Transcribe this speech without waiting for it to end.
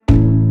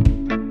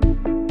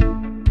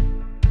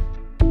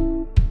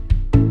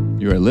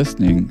You are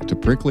listening to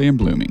Prickly and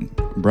Blooming,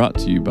 brought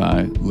to you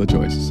by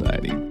LaJoy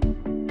Society.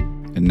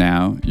 And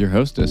now, your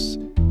hostess,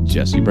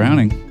 Jessie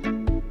Browning.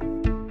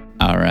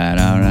 All right.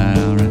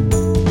 I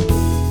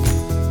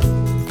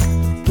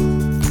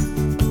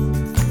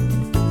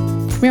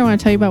want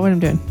to tell you about what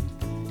I'm doing.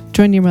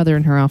 Join your mother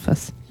in her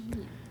office.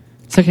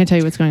 So can I tell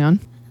you what's going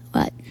on?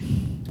 What?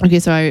 Okay,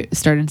 so I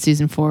started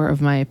season 4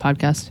 of my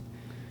podcast.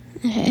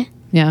 Okay.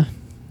 Yeah.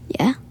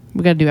 Yeah.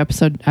 We got a new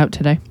episode out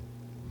today.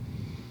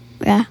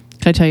 Yeah.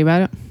 Can I tell you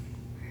about it?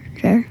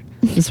 Sure.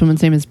 This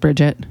woman's name is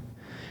Bridget.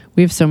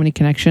 We have so many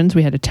connections.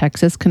 We had a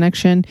Texas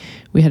connection.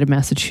 We had a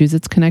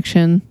Massachusetts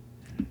connection.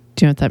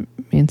 Do you know what that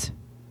means?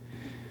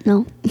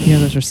 No. You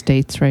know those are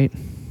states, right?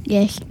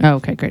 Yes. Oh,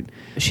 okay, great.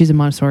 She's a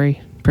Montessori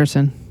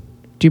person.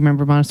 Do you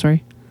remember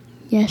Montessori?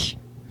 Yes.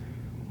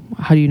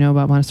 How do you know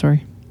about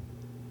Montessori?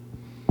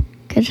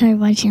 Because I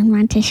was in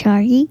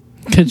Montessori.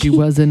 Because you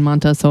was in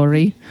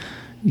Montessori.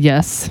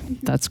 Yes,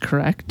 that's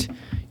correct.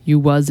 You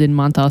was in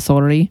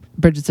Montessori.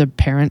 Bridget's a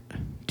parent.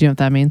 Do you know what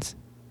that means?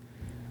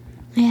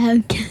 I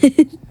have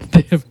kids.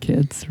 They have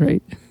kids,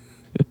 right?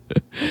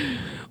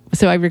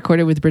 So I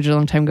recorded with Bridget a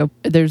long time ago.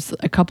 There's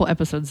a couple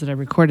episodes that I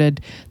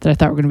recorded that I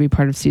thought were going to be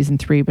part of season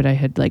 3, but I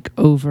had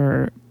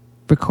over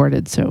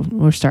recorded. So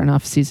we're starting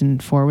off season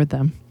 4 with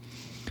them.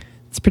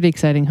 It's pretty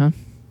exciting, huh?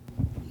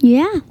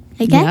 Yeah,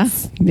 I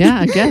guess. Yeah,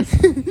 I guess.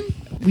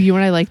 You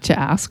and I like to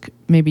ask,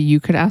 maybe you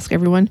could ask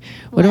everyone,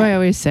 what do I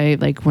always say?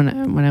 Like when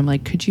I'm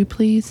like, could you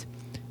please?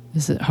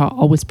 This is how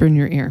I'll whisper in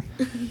your ear.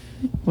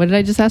 What did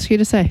I just ask you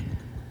to say?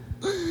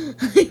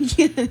 What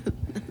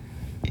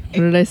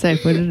did I say?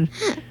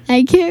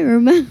 I can't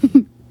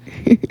remember.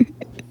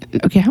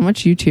 Okay, how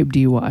much YouTube do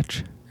you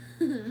watch?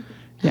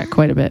 Yeah,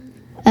 quite a bit.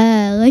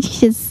 Let's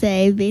just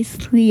say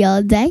basically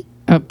all day.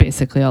 Oh,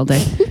 basically all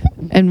day.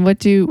 And what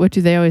do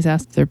they always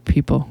ask their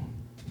people?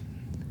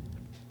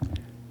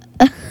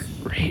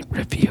 Rate,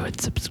 review, and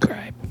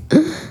subscribe.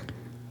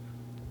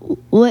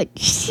 What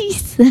she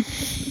said.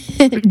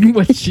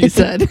 What she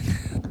said.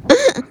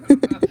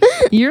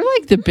 You're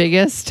like the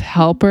biggest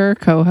helper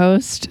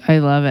co-host. I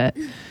love it.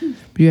 Do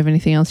you have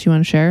anything else you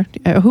want to share?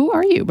 Who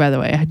are you, by the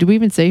way? Did we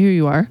even say who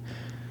you are?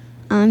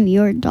 I'm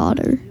your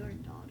daughter.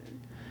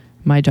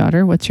 My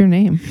daughter? What's your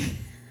name?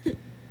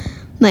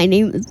 My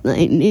name is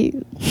my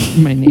name.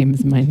 My name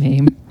is my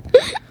name.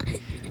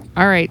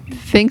 All right.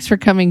 Thanks for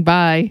coming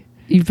by.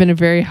 You've been a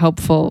very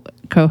helpful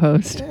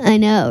co-host. I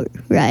know,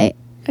 right?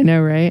 I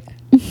know, right?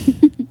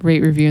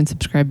 Rate, review, and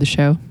subscribe the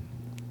show.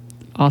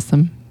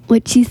 Awesome.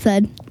 What she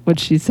said. What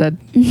she said.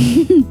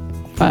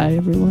 Bye,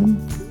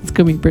 everyone. Let's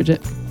go meet Bridget.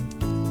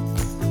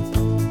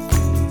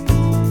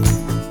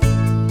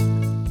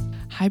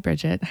 Hi,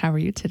 Bridget. How are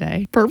you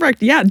today?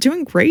 Perfect. Yeah,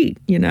 doing great.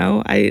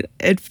 I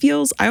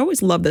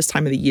always love this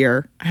time of the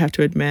year. I have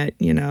to admit,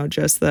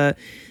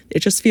 it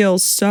just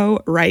feels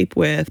so ripe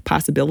with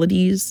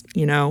possibilities,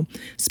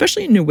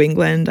 especially in New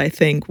England. I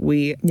think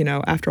we,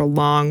 after a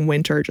long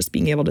winter, just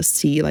being able to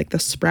see like the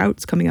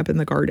sprouts coming up in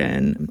the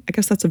garden. I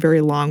guess that's a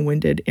very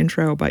long-winded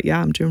intro, but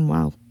yeah, I'm doing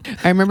well.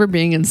 I remember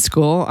being in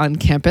school on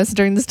campus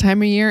during this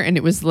time of year, and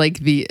it was like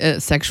the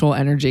sexual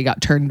energy got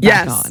turned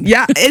back on.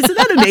 Yeah. Isn't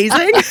that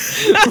amazing?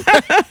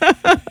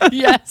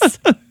 Yes.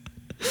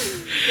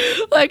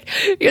 Like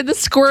the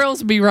squirrels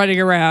would be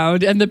running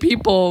around, and the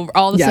people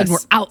all of a sudden were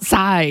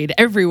outside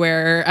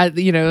everywhere,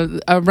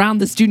 around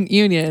the student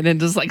union, and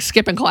just like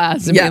skipping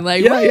class and being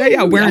like,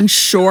 wearing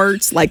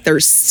shorts, like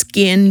their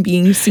skin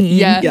being seen.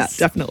 Yes. Yeah,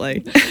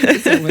 definitely.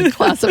 So we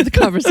class up the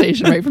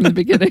conversation right from the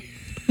beginning.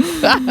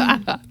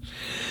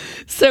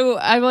 So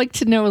I'd like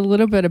to know a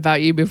little bit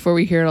about you before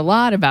we hear a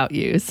lot about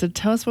you. So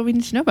tell us what we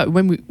need to know about.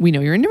 When we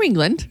know you're in New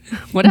England.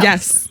 What else?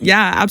 Yes.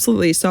 Yeah,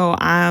 absolutely. So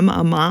I'm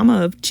a mom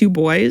of 2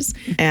 boys,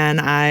 and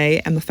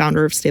I am the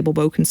founder of Stable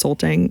Bow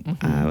Consulting,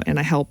 and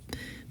I help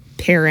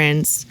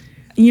parents.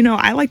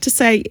 I like to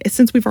say,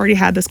 since we've already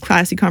had this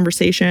classy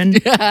conversation,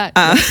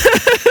 I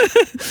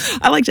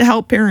like to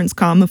help parents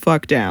calm the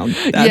fuck down.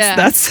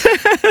 That's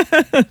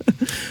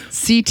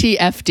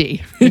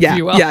CTFD, if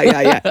you will.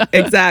 Yeah.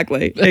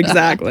 Exactly.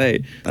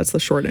 That's the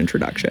short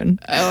introduction.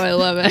 Oh, I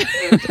love it.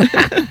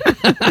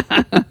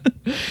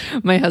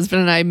 My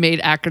husband and I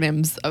made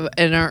acronyms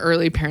in our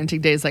early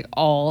parenting days, like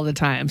all the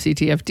time.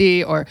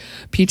 CTFD or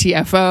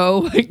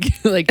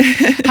PTFO. like,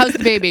 how's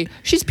the baby?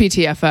 She's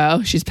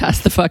PTFO. She's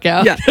passed the fuck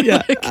out.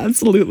 Yeah,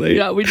 absolutely.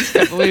 Yeah, we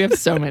have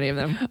so many of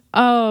them.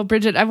 Oh,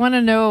 Bridget, I want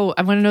to know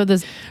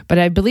this, but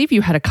I believe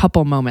you had a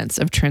couple moments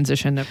of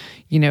transition of,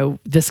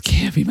 this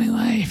can't be my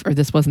life, or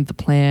this wasn't the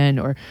plan,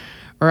 or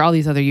all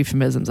these other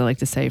euphemisms I like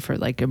to say for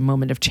like a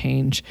moment of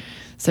change.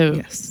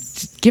 So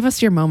give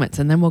us your moments,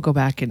 and then we'll go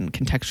back and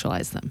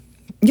contextualize them.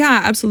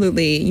 Yeah,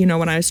 absolutely.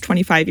 When I was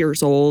 25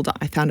 years old,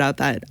 I found out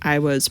that I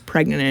was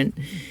pregnant,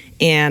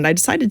 and I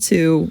decided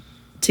to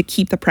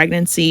keep the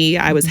pregnancy.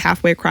 I was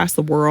halfway across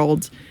the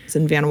world. I was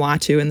in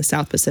Vanuatu in the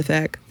South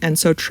Pacific. And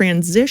so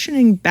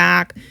transitioning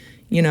back,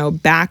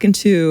 back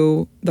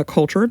into the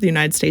culture of the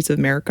United States of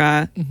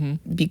America,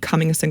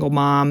 becoming a single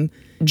mom,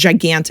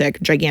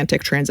 gigantic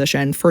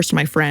transition. First,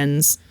 my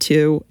friends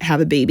to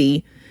have a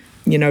baby.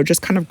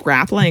 just kind of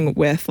grappling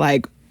with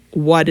like,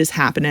 what is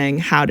happening?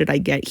 How did I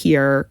get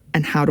here?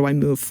 And how do I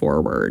move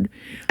forward?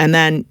 And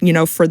then,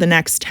 for the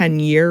next 10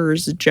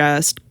 years,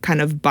 just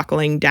kind of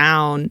buckling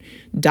down,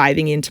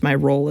 diving into my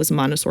role as a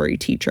Montessori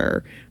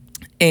teacher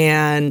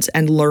and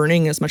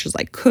learning as much as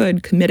I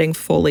could, committing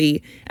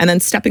fully, and then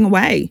stepping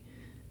away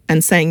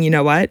and saying, you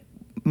know what?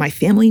 My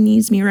family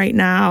needs me right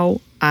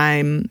now.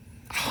 I'm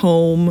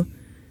home.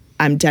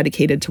 I'm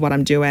dedicated to what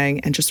I'm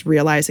doing, and just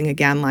realizing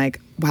again, like,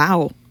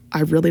 wow,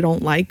 I really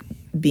don't like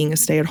being a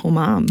stay-at-home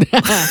mom.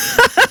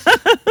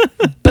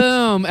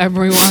 Boom,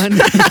 everyone.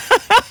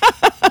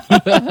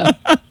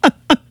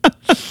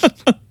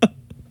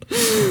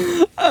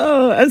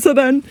 And so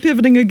then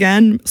pivoting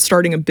again,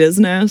 starting a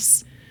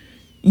business.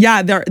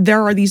 Yeah,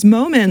 there are these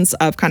moments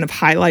of kind of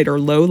highlight or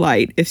low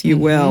light, if you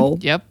will.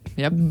 Yep.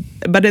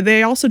 But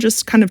they also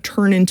just kind of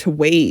turn into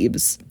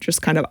waves,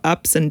 just kind of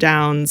ups and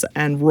downs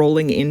and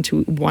rolling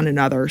into one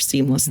another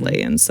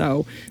seamlessly. And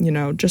so,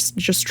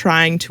 just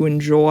trying to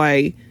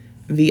enjoy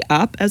the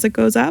up as it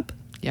goes up.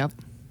 Yep.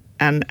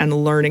 And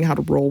learning how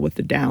to roll with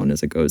the down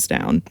as it goes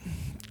down.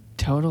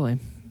 Totally.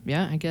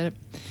 Yeah, I get it.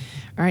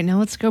 All right, now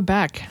let's go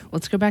back.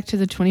 Let's go back to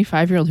the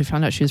 25-year-old who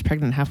found out she was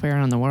pregnant halfway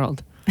around the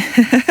world.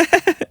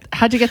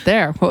 How'd you get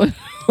there?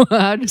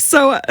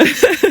 So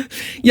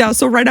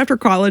right after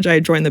college, I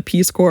joined the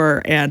Peace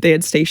Corps, and they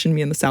had stationed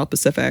me in the South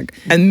Pacific.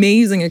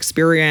 Amazing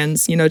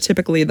experience.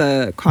 Typically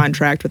the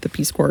contract with the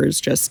Peace Corps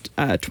is just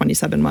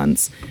 27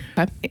 months.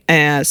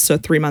 Okay. So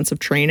 3 months of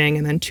training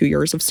and then 2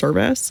 years of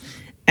service.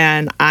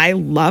 And I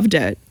loved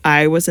it.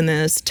 I was in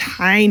this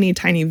tiny,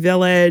 tiny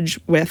village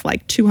with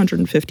like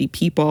 250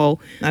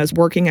 people. I was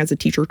working as a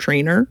teacher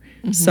trainer.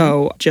 Mm-hmm.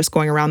 So just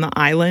going around the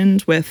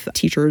island with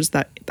teachers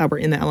that were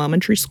in the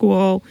elementary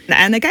school.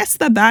 And I guess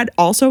that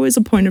also is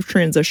a point of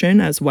transition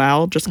as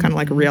well. Just kind of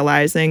like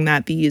realizing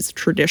that the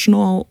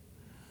traditional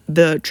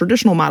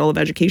model of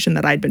education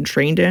that I'd been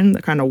trained in,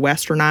 the kind of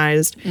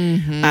westernized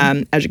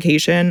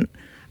education,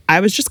 I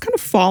was just kind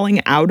of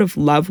falling out of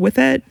love with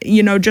it,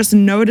 just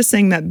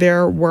noticing that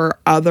there were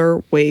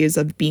other ways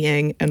of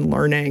being and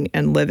learning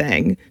and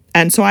living.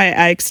 And so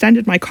I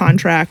extended my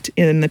contract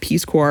in the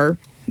Peace Corps.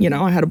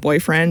 I had a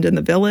boyfriend in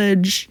the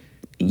village.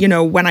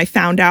 When I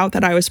found out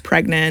that I was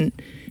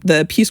pregnant,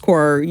 the Peace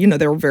Corps,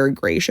 they were very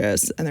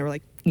gracious, and they were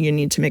like, you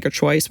need to make a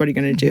choice. What are you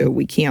going to do?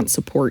 We can't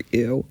support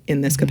you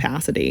in this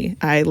capacity.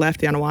 I left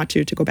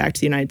Vanuatu to go back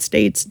to the United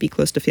States, be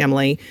close to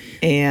family,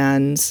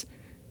 and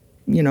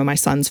my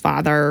son's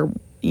father,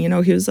 he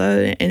was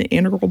an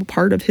integral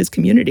part of his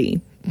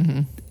community.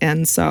 Mm-hmm.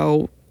 And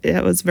so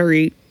it was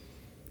it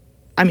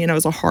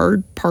was a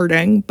hard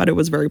parting, but it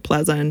was very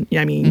pleasant. You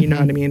know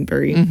what I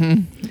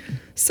mean?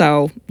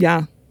 So,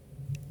 yeah.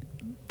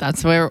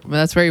 That's where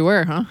you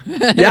were, huh?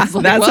 Yeah,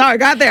 that's how I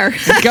got there.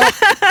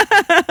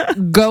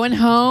 Going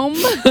home.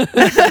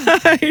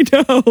 I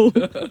know.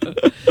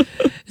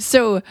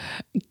 So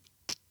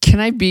can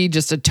I be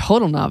just a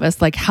total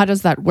novice? Like, how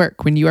does that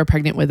work when you are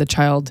pregnant with a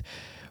child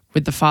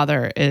with the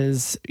father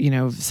is,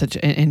 such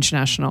an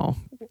international?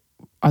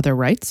 Are there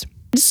rights?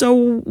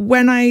 So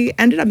when I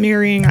ended up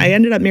marrying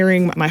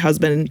my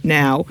husband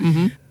now,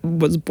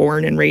 was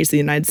born and raised in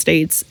the United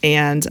States.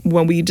 And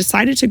when we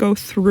decided to go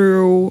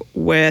through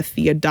with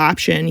the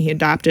adoption, he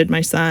adopted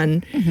my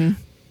son.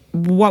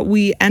 What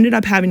we ended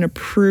up having to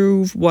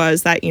prove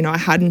was that, I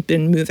hadn't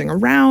been moving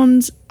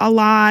around a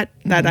lot,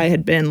 that I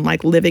had been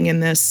like living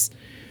in this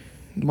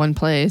one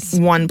place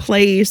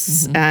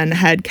and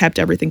had kept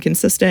everything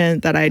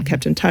consistent, that I had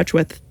kept in touch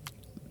with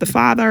the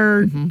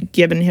father,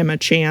 given him a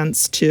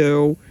chance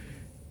to,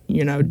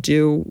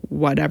 do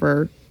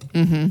whatever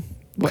kind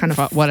of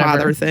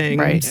father thing.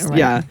 Right.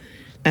 Yeah.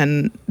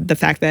 And the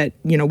fact that,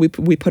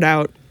 we put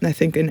out, I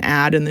think, an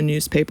ad in the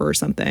newspaper or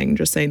something,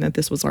 just saying that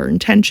this was our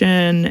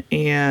intention,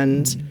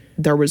 and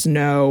there was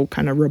no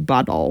kind of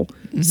rebuttal.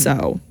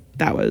 So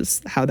that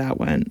was how that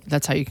went.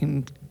 That's how you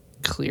can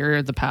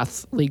clear the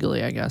path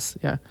legally, I guess.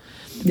 Yeah.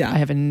 Yeah. I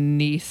have a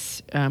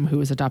niece who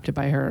was adopted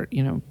by her,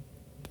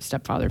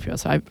 stepfather, if you will.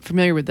 So I'm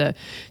familiar with the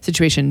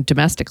situation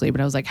domestically,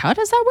 but I was like, how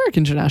does that work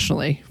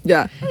internationally?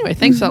 Yeah. Anyway,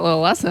 thanks for that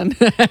little lesson.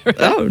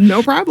 Oh,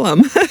 no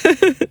problem.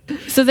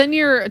 So then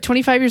you're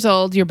 25 years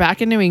old, you're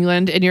back in New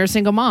England, and you're a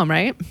single mom,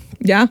 right?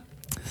 Yeah.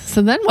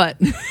 So then what?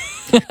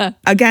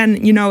 Again,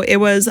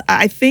 it was,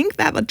 I think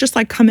that just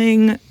like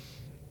coming,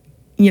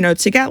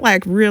 to get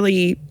like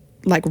really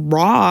like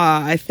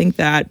raw, I think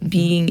that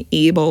being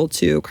able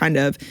to kind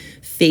of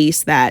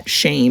face that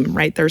shame,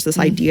 right? There's this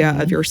idea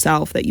of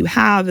yourself that you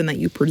have and that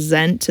you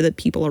present to the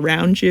people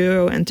around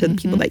you and to the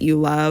people that you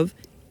love,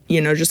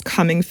 just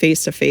coming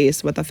face to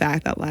face with the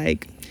fact that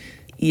like,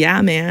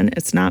 yeah, man,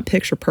 it's not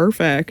picture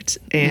perfect.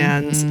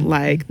 And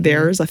like,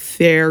 there's a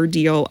fair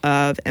deal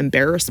of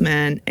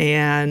embarrassment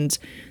and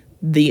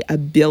the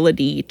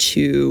ability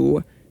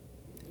to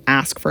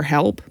ask for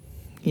help,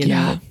 you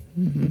know?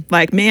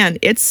 Like, man,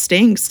 it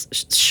stinks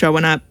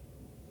showing up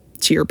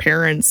to your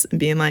parents and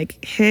being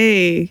like,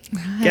 hey,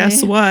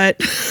 guess what?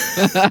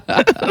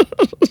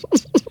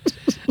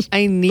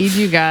 I need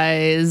you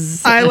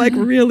guys. I like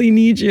really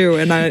need you.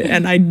 And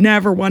I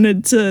never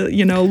wanted to,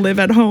 live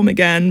at home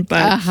again,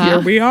 but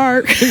here we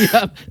are.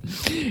 Yep.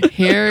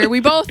 Here we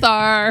both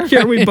are.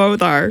 Here we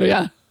both are.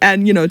 Yeah.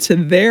 And, to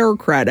their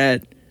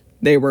credit,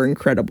 they were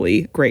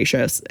incredibly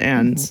gracious.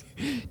 And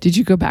did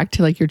you go back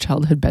to like your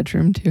childhood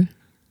bedroom too?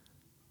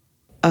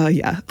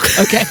 Yeah.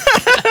 Okay.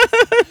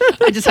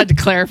 I just had to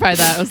clarify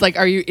that. I was like,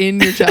 are you in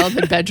your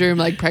childhood bedroom,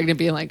 like pregnant,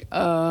 being like,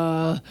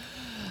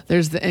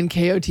 there's the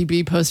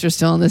NKOTB poster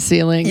still on the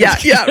ceiling?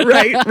 Yeah,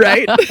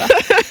 right.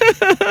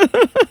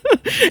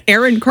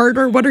 Aaron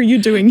Carter, what are you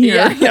doing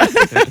here? Yeah.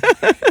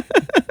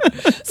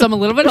 So I'm a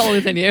little bit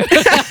older than you.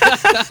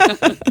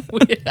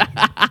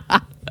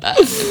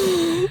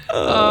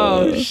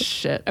 Oh,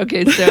 shit.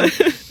 Okay, so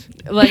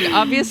like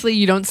obviously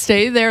you don't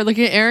stay there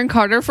looking at Aaron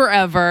Carter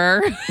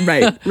forever.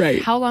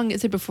 Right. How long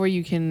is it before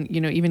you can,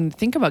 even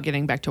think about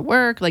getting back to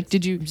work? Like,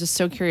 I'm just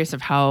so curious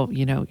of how,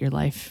 your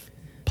life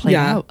played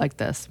out like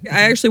this.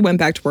 I actually went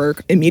back to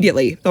work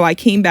immediately. So I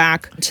came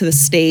back to the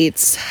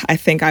States. I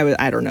think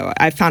I don't know.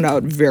 I found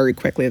out very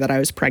quickly that I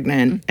was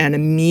pregnant. And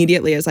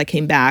immediately as I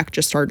came back,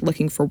 just started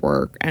looking for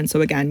work. And so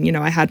again,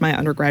 I had my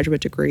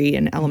undergraduate degree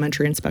in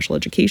elementary and special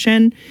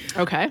education.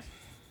 Okay.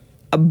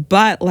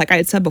 But like I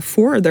had said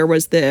before, there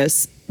was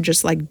this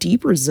just like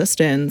deep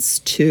resistance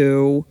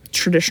to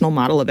traditional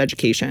model of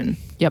education.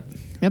 Yep.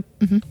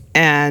 Mm-hmm.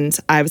 And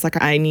I was like,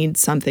 I need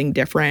something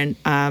different.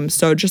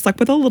 So just like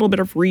with a little bit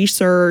of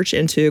research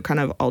into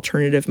kind of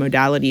alternative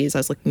modalities, I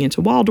was looking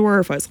into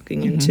Waldorf, I was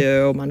looking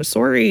into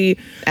Montessori,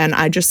 and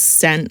I just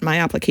sent my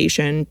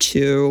application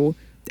to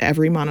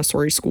every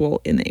Montessori school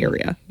in the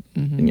area.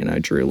 And, I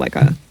drew like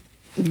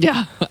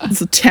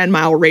it's a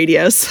 10-mile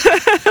radius.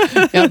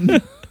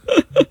 Yep.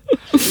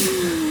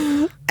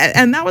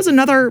 And that was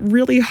another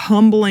really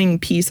humbling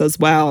piece as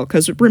well,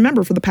 because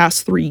remember, for the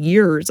past 3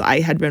 years, I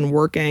had been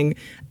working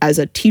as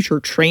a teacher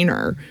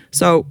trainer.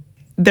 So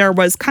there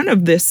was kind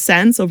of this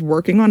sense of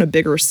working on a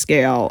bigger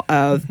scale,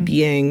 of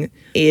being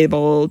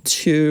able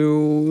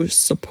to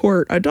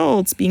support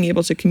adults, being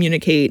able to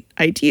communicate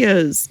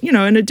ideas, in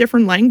a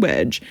different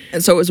language.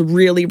 And so it was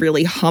really,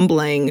 really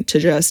humbling to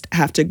just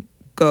have to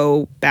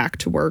go back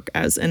to work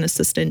as an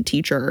assistant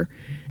teacher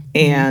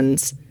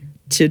and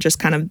to just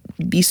kind of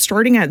be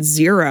starting at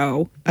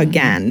zero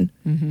again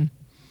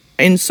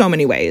in so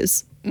many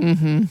ways.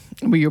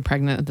 Were you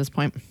pregnant at this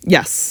point?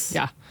 Yes.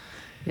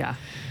 Yeah.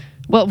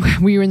 Well,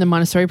 were you in the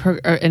Montessori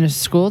program in a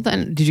school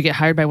then? Did you get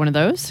hired by one of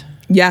those?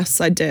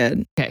 Yes, I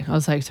did. Okay. I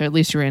was like, so at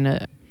least you were in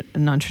a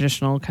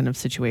non-traditional kind of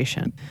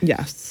situation.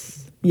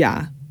 Yes.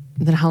 Yeah.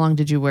 Then how long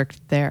did you work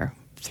there?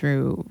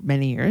 Through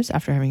many years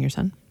after having your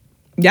son?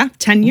 Yeah,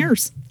 10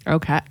 years.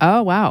 Okay.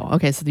 Oh, wow.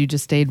 Okay. So you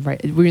just stayed were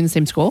you in the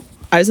same school?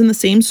 I was in the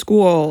same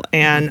school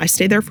and I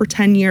stayed there for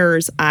 10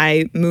 years.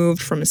 I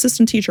moved from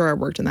assistant teacher. I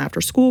worked in the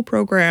after school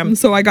program.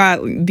 So I got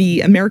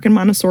the American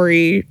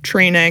Montessori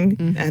training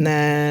and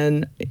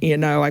then,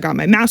 I got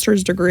my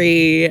master's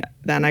degree.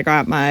 Then I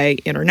got my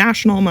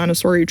international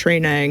Montessori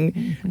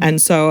training.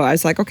 And so I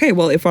was like, okay,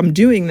 well, if I'm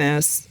doing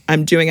this,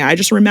 I'm doing it. I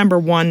just remember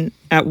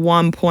at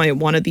one point,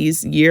 one of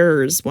these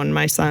years when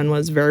my son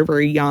was very,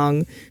 very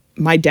young,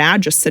 my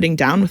dad just sitting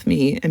down with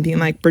me and being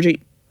like, Bridget,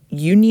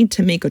 you need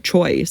to make a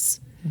choice.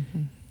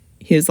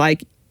 He's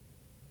like,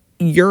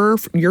 you're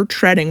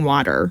treading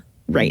water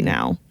right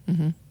now.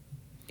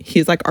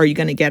 He's like, are you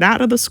going to get out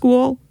of the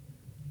school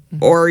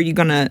or are you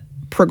going to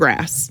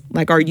progress?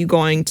 Like, are you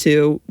going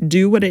to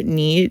do what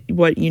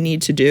you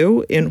need to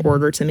do in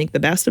order to make the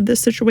best of this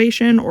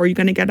situation, or are you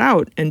going to get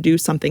out and do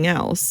something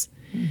else?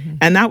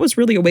 And that was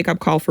really a wake-up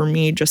call for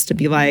me, just to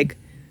be like,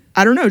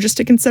 I don't know, just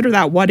to consider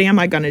that. What am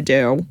I going to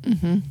do?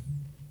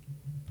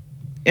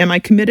 Am I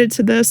committed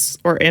to this,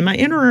 or am I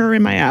in or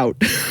am I out?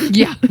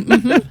 Yeah.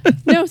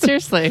 No,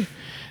 seriously.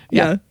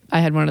 Yeah.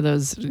 I had one of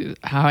those,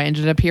 how I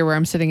ended up here where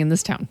I'm sitting in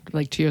this town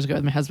like 2 years ago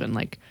with my husband.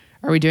 Like,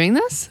 are we doing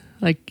this?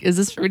 Like,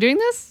 are we doing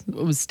this? It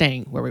was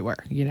staying where we were,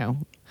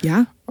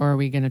 Yeah. Or are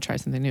we going to try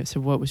something new? So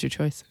what was your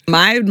choice?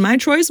 My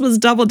choice was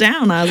double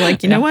down. I was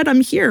like, you know what?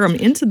 I'm here. I'm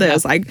into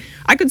this. I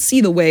could see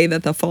the way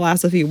that the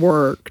philosophy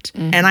worked.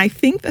 And I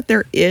think that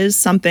there is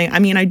something,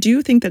 I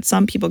do think that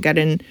some people get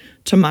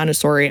into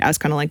Montessori as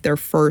kind of like their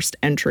first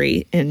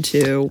entry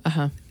into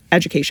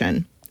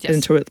education. Yes.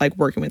 Into it, like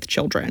working with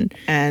children.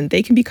 And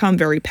they can become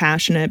very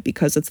passionate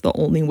because it's the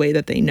only way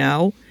that they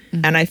know.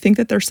 And I think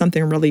that there's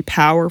something really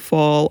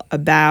powerful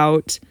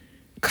about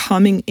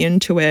coming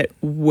into it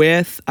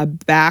with a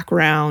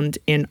background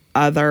in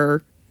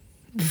other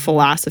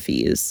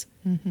philosophies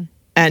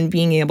and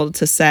being able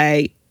to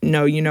say,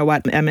 no, you know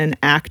what? I'm an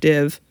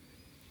active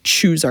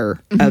chooser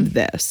of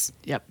this.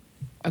 Yep.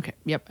 Okay.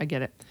 Yep. I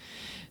get it.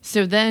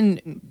 So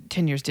then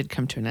 10 years did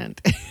come to an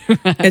end.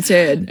 It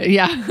did.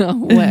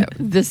 Yeah.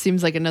 This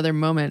seems like another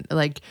moment.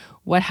 Like,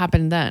 what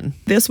happened then?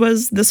 This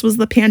was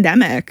the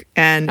pandemic.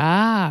 And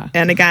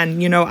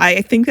again,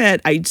 I think that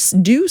I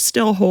do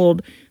still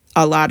hold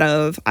a lot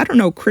of,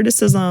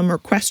 criticism or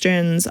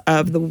questions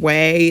of the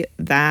way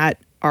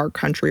that our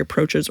country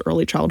approaches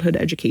early childhood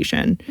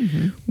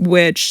education,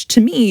 which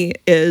to me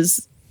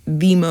is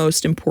the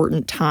most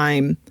important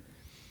time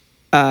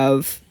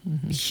of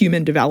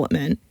human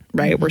development,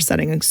 right? We're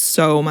setting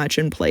so much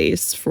in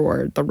place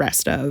for the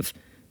rest of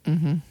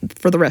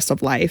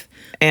life.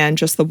 And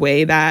just the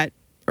way that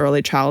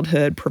early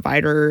childhood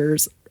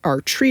providers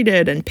are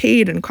treated and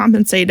paid and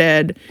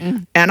compensated.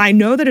 And I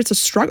know that it's a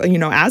struggle, you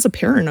know, as a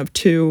parent of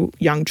 2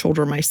 young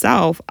children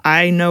myself,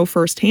 I know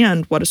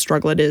firsthand what a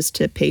struggle it is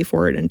to pay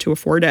for it and to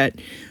afford it.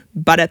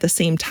 But at the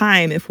same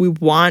time, if we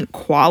want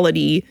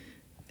quality,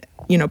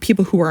 you know,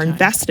 people who are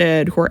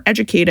invested, who are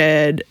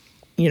educated,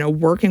 you know,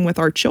 working with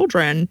our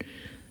children,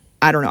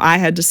 I don't know, I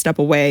had to step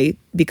away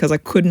because I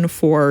couldn't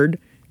afford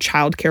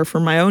childcare for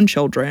my own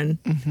children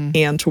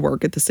and to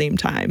work at the same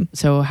time.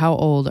 So how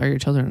old are your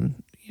children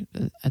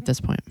at this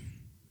point?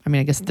 I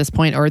mean, I guess at this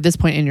point, or at this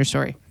point in your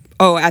story?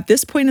 Oh, at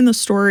this point in the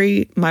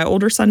story, my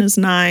older son is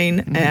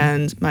 9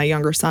 and my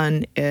younger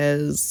son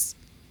is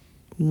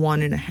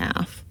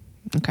 1.5.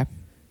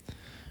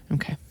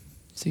 Okay.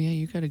 So yeah,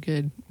 you got a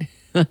good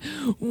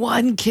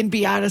one can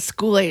be out of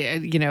school,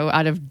 you know,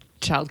 out of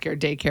childcare,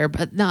 daycare,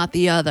 but not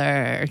the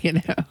other, you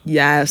know?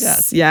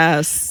 Yes,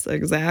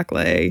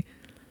 exactly.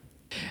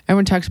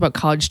 Everyone talks about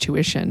college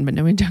tuition, but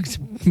no one talks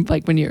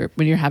like when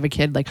you have a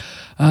kid, like,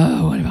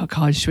 oh, what about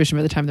college tuition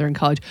by the time they're in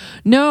college?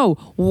 No,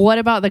 what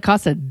about the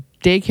cost of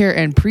daycare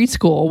and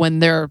preschool when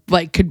they're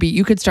like,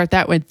 you could start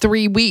that with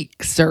 3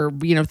 weeks or,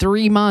 you know,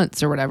 3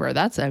 months or whatever.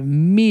 That's an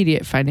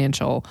immediate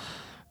financial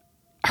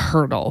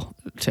hurdle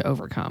to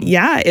overcome.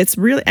 Yeah, it's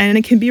really, and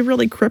it can be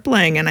really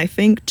crippling. And I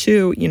think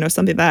too, you know,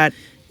 something that,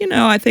 you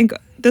know, I think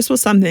this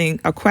was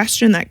a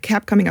question that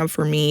kept coming up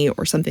for me,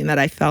 or something that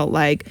I felt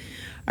like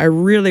I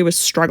really was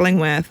struggling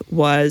with,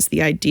 was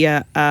the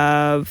idea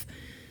of,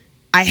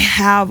 I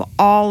have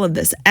all of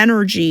this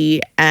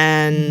energy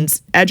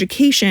and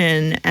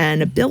education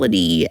and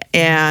ability,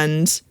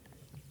 and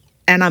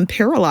I'm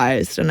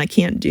paralyzed and I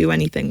can't do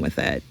anything with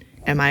it.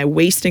 Am I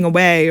wasting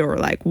away? Or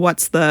like,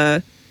 what's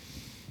the,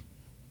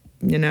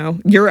 you know,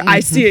 I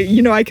see it,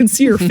 you know, I can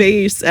see your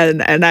face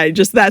and I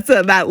just,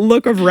 that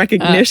look of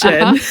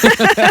recognition.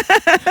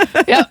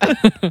 Yeah.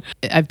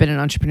 I've been an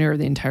entrepreneur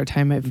the entire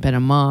time I've been a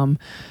mom.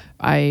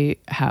 I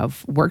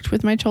have worked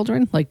with my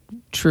children, like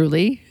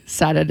truly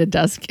sat at a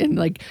desk and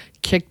like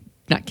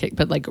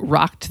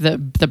rocked the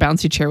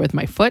bouncy chair with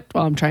my foot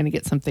while I'm trying to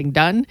get something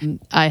done.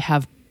 I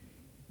have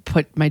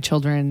put my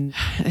children,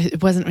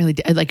 it wasn't really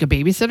like a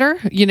babysitter,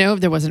 you know,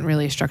 there wasn't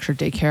really a structured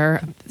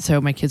daycare. So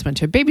my kids went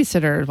to a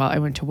babysitter while I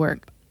went to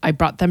work. I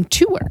brought them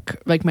to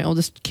work. Like my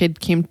oldest kid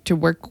came to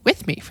work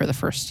with me for the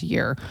first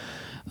year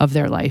of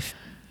their life.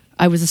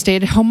 I was a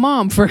stay-at-home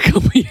mom for a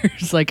couple of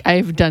years. Like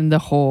I've done the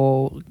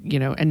whole, you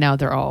know, and now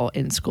they're all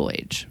in school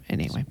age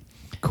anyway.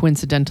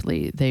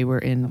 Coincidentally, they were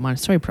in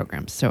Montessori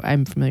programs. So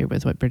I'm familiar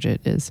with what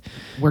Bridget is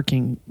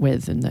working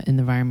with in the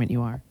environment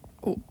you are.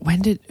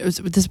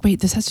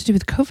 This has to do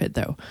with COVID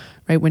though,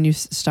 right? When you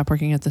stopped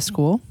working at the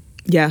school?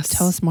 Yes.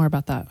 Tell us more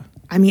about that.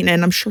 I mean,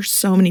 and I'm sure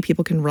so many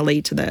people can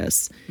relate to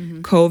this.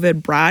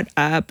 COVID brought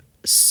up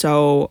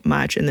so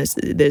much, and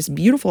this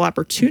beautiful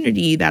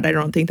opportunity that I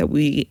don't think that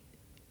we,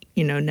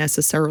 you know,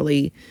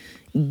 necessarily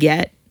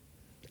get,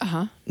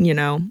 you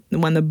know,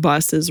 when the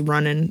bus is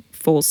running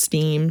full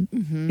steam.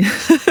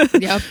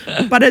 Yep.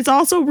 But it's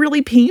also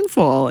really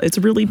painful. It's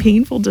really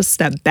painful to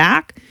step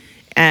back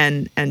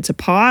and to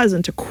pause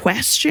and to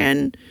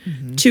question,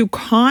 to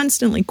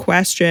constantly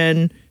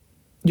question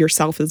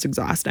yourself is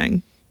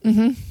exhausting.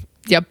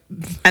 Yep.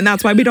 And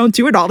that's why we don't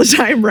do it all the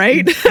time,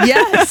 right?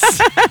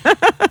 Yes.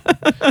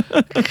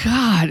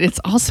 God, it's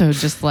also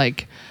just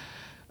like,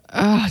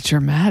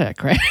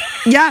 dramatic, right?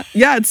 Yeah.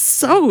 It's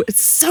so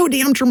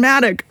damn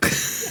dramatic.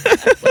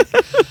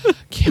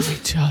 Can't we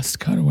just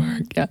go to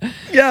work?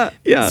 Yeah.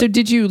 So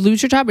did you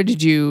lose your job or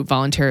did you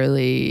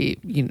voluntarily,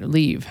 you know,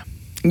 leave?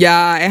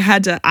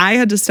 Yeah, I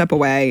had to step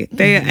away.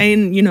 They,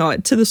 and you know,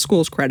 to the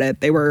school's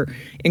credit, they were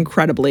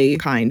incredibly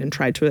kind and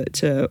tried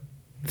to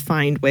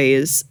find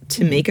ways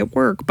to make it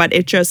work. But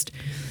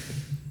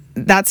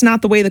that's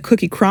not the way the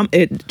cookie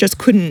it just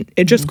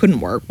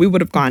couldn't work. We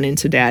would have gone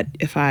into debt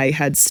if I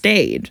had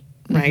stayed,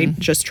 right?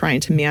 Just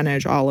trying to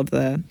manage all of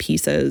the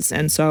pieces.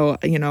 And so,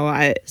 you know,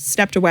 I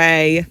stepped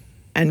away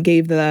and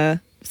gave the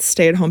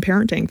stay-at-home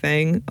parenting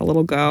thing a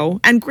little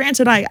go. And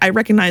granted, I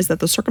recognize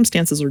that the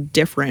circumstances are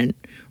different,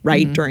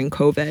 right, during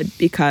COVID,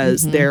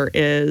 because there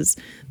is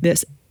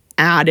this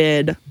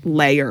added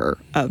layer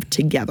of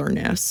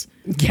togetherness.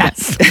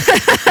 Yes.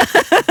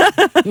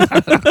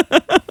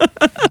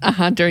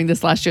 During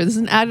this last year, there's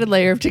an added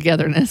layer of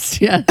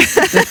togetherness. Yes.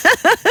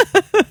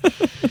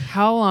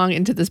 How long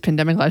into this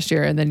pandemic last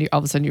year, and then all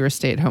of a sudden you were a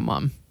stay-at-home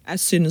mom?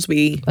 As soon as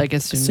we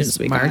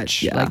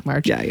March.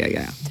 March.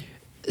 Yeah.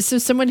 So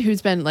someone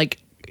who's been like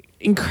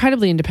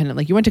incredibly independent,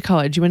 like you went to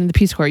college, you went in the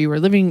Peace Corps, you were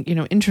living, you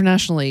know,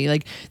 internationally,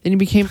 like then you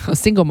became a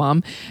single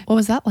mom. What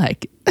was that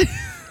like?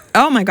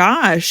 Oh my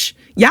gosh.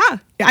 Yeah.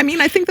 I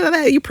mean, I think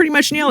that you pretty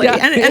much nailed it.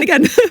 Yeah. And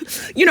again,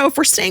 you know, if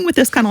we're staying with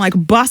this kind of like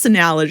bus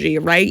analogy,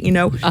 right? You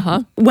know,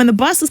 when the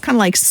bus is kind of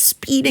like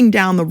speeding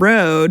down the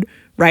road,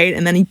 right?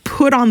 And then you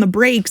put on the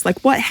brakes, like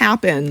what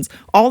happens?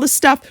 all the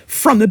stuff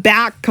from the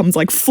back comes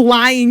like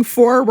flying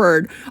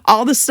forward.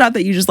 All the stuff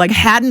that you just like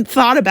hadn't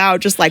thought about,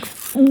 just like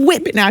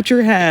whipping at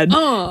your head.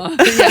 Oh,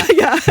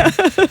 yeah.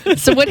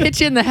 So what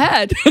hit you in the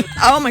head?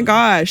 Oh my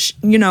gosh.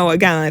 You know,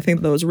 again, I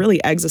think those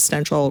really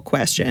existential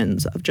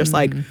questions of just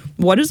like,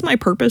 what is my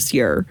purpose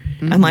here?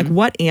 And like,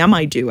 what am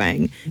I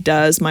doing?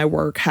 Does my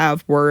work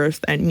have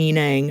worth and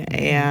meaning?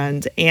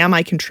 And am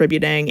I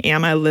contributing?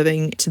 Am I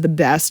living to the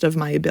best of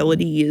my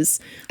abilities?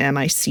 Am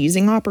I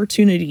seizing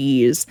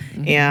opportunities?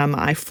 Am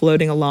I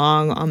floating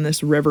along on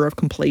this river of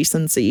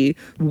complacency?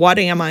 What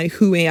am I?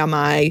 Who am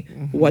I?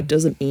 What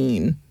does it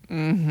mean?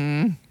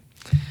 Are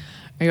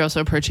you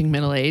also approaching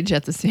middle age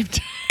at the same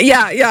time?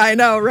 Yeah, I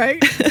know,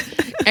 right?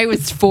 I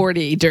was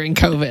 40 during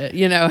COVID,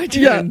 you know. I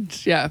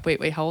turned,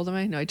 Wait, how old am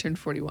I? No, I turned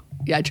 41.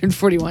 Yeah, I turned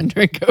 41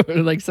 during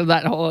COVID, like, so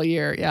that whole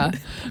year, yeah.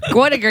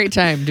 What a great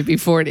time to be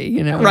 40,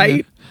 you know.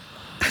 Right?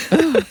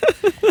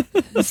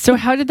 So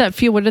how did that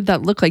feel? What did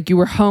that look like? You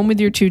were home with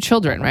your 2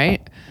 children,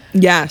 right?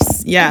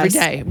 Yes. Every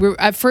day.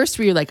 At first,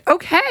 we were like,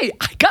 okay,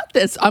 I got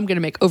this. I'm going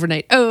to make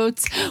overnight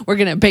oats. We're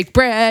going to bake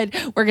bread.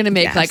 We're going to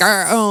make like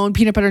our own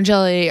peanut butter and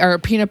jelly,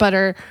 or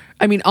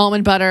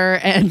almond butter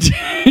and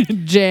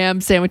jam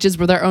sandwiches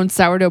with our own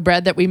sourdough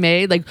bread that we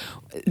made. Like,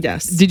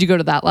 yes. Did you go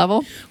to that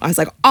level? I was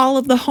like, all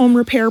of the home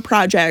repair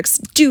projects,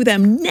 do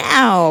them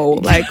now.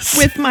 Like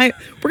we're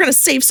going to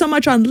save so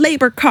much on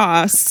labor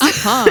costs.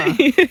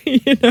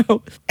 You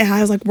know? And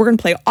I was like, we're going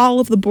to play all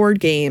of the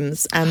board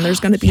games and there's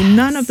going to be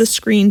none of the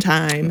screen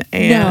time.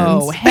 And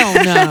no,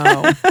 hell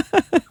no.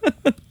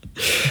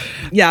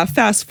 Yeah,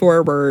 fast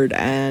forward,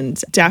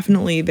 and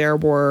definitely there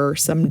were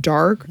some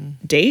dark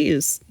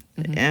days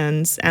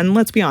and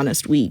let's be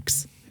honest,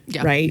 weeks.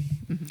 Yeah. Right.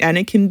 And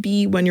it can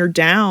be, when you're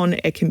down,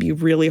 it can be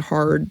really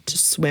hard to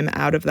swim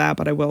out of that.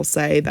 But I will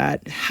say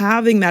that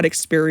having that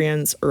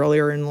experience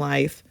earlier in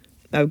life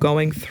of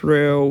going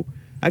through,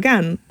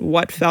 again,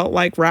 what felt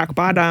like rock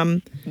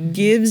bottom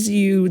gives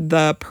you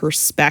the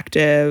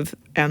perspective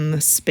and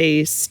the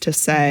space to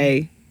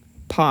say,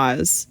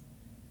 pause.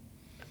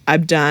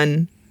 I've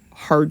done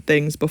hard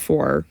things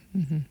before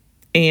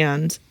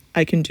and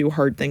I can do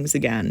hard things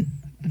again.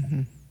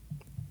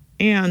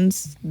 And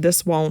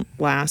this won't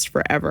last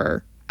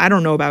forever. I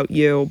don't know about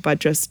you, but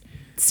just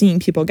seeing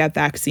people get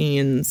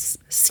vaccines,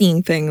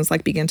 seeing things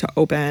like begin to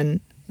open,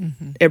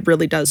 it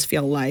really does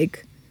feel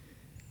like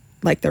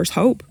there's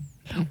hope.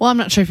 Well, I'm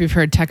not sure if you've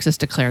heard Texas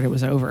declared it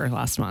was over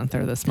last month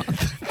or this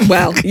month.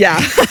 Well, yeah.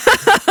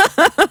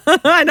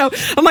 I know.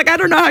 I'm like, I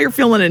don't know how you're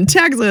feeling in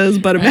Texas,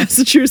 but in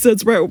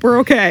Massachusetts, we're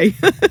okay.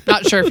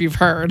 Not sure if you've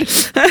heard.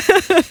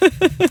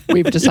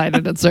 We've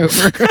decided it's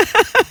over.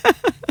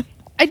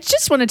 I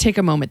just want to take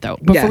a moment, though,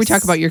 before we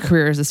talk about your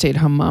career as a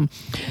stay-at-home mom.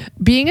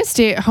 Being a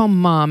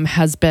stay-at-home mom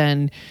has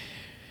been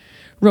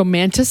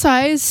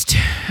romanticized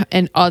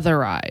and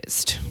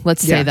otherized.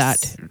 Let's say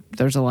that.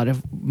 There's a lot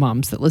of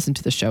moms that listen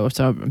to the show,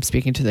 so I'm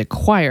speaking to the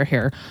choir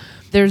here.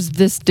 There's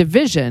this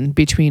division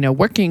between a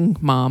working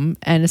mom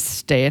and a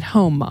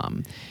stay-at-home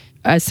mom.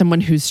 As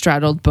someone who's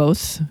straddled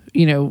both,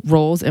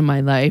 roles in my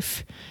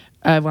life,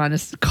 I want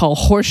to call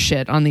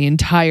horseshit on the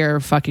entire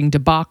fucking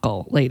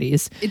debacle,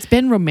 ladies. It's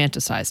been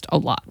romanticized a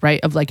lot, right?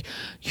 Of like,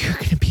 you're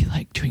going to be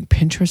like doing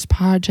Pinterest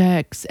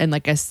projects. And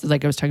like I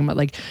was talking about,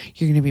 like,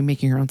 you're going to be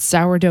making your own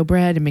sourdough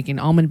bread and making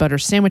almond butter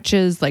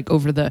sandwiches, like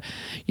over the,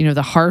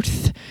 the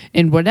hearth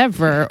and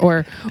whatever.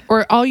 Or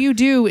all you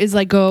do is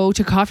like go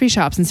to coffee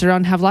shops and sit around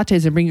and have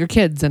lattes and bring your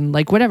kids and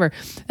like whatever.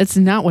 That's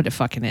not what it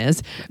fucking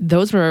is.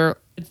 Those were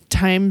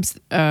times,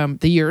 the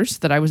years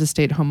that I was a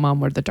stay-at-home mom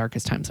were the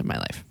darkest times of my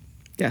life.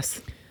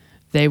 Yes.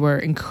 They were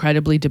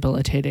incredibly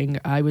debilitating.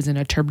 I was in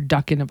a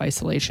turducken of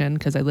isolation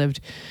because I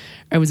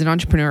was an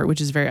entrepreneur,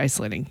 which is very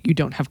isolating. You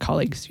don't have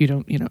colleagues.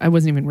 I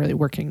wasn't even really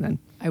working then.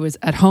 I was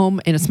at home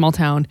in a small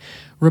town,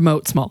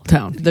 remote small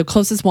town. The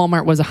closest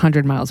Walmart was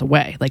 100 miles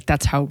away. Like,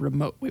 that's how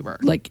remote we were.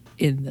 Like,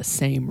 in the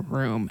same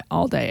room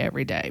all day,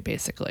 every day,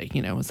 basically.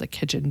 It was a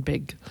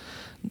big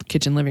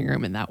kitchen living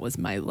room, and that was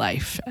my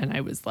life, and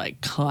I was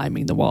like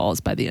climbing the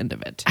walls by the end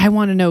of it. I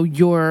want to know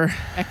your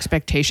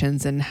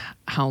expectations and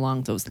how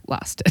long those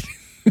lasted.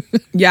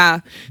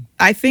 Yeah,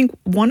 I think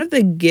one of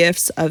the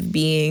gifts of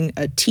being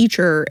a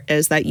teacher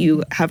is that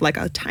you have like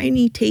a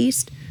tiny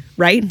taste,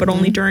 right? But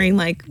only during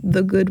like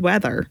the good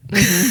weather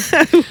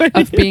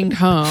of being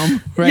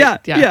home, right?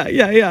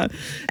 Yeah.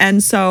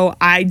 And so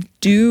I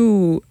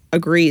do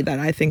agree that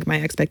I think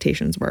my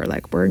expectations were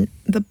like,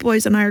 the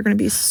boys and I are going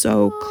to be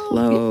so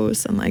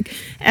close, and like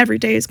every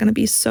day is going to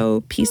be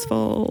so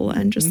peaceful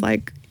and just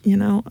like,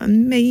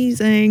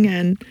 amazing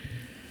and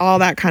all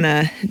that kind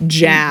of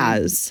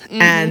jazz.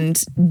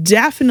 And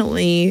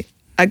definitely,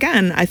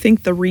 again, I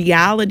think the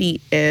reality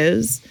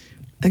is,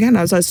 again,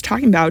 as I was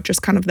talking about,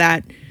 just kind of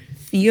that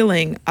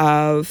feeling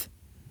of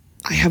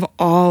I have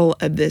all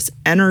of this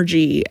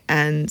energy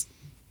and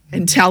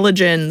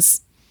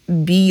intelligence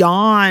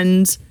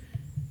beyond,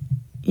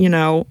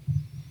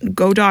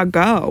 Go Dog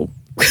Go.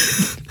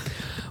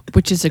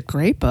 Which is a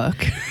great book.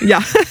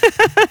 Yeah.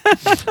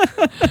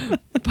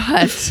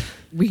 But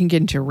we can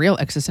get into real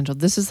existential.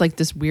 This is like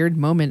this weird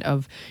moment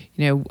of,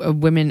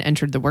 women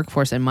entered the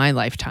workforce in my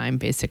lifetime,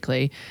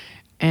 basically.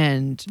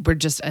 And we're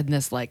just in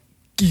this like,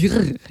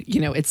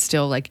 it's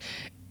still like,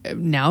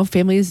 now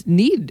families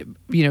need,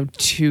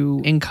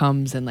 2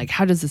 incomes, and like,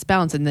 how does this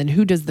balance? And then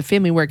who does the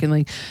family work? And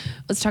like,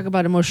 let's talk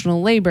about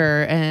emotional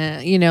labor.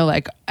 And,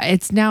 like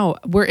it's now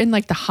we're in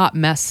like the hot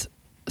mess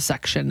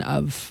section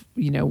of,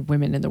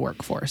 women in the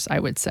workforce, I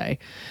would say.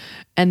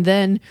 And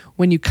then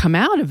when you come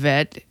out of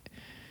it,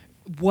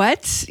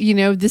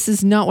 this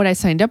is not what I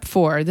signed up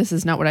for. This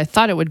is not what I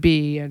thought it would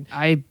be. And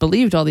I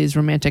believed all these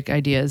romantic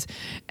ideas.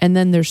 And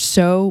then there's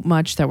so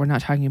much that we're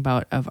not talking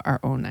about of our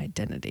own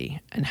identity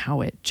and how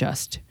it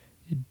just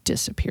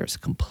disappears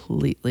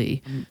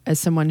completely. As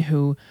someone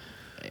who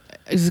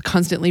is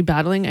constantly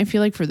battling, I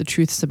feel like, for the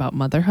truths about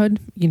motherhood,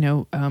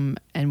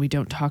 and we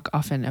don't talk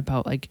often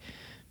about like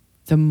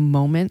the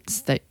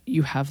moments that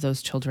you have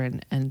those children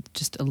and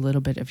just a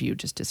little bit of you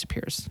just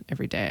disappears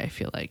every day, I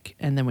feel like.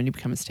 And then when you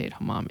become a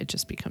stay-at-home mom, it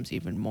just becomes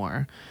even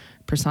more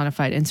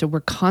personified. And so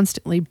we're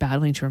constantly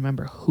battling to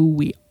remember who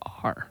we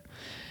are.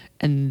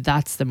 And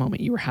that's the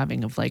moment you were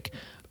having of like,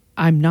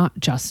 I'm not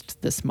just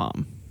this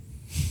mom.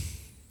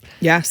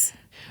 Yes.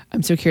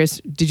 I'm so curious,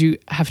 did you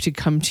have to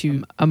come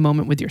to a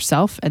moment with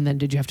yourself? And then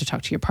did you have to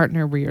talk to your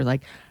partner where you're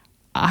like,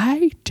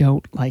 I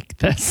don't like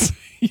this?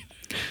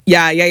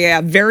 Yeah.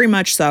 Very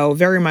much so.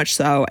 Very much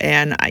so.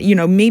 And,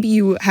 maybe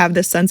you have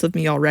this sense of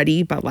me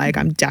already, but like,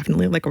 I'm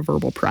definitely like a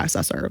verbal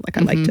processor. Like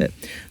I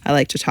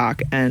like to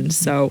talk. And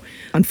so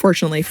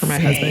unfortunately for my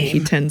husband,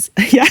 he tends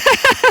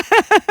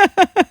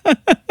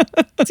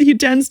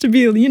to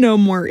be,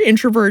 more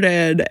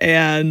introverted,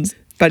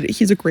 but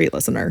he's a great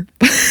listener.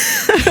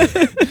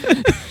 I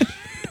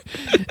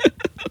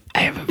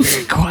have a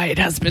very quiet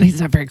husband. He's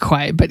not very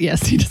quiet, but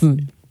yes, he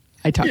doesn't.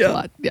 I talk a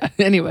lot. Yeah.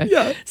 Anyway.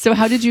 Yeah. So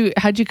how'd you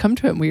come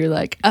to it where you're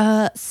like,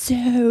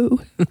 so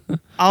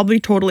I'll be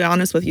totally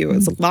honest with you.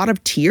 It's a lot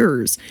of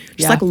tears,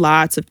 just like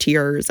lots of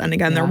tears. And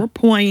again, there were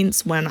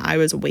points when I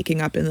was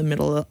waking up in the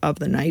middle of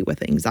the night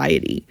with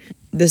anxiety,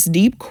 this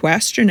deep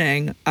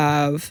questioning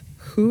of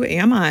who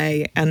am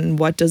I and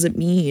what does it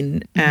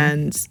mean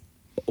and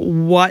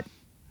what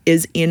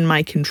is in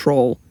my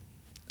control.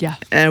 Yeah.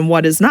 And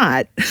what is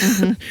not.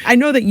 I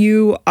know that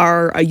you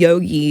are a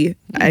yogi,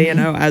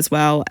 as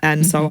well.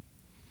 And so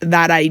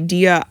that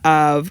idea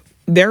of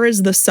there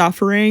is the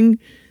suffering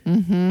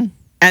and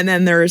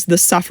then there's the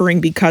suffering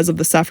because of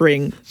the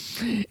suffering.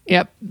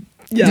 Yep.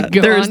 Yeah.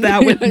 There's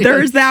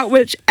that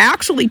which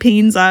actually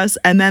pains us.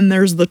 And then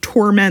there's the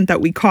torment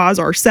that we cause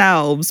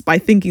ourselves by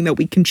thinking that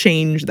we can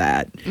change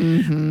that.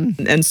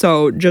 And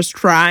so just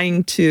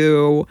trying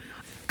to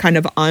kind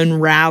of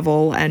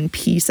unravel and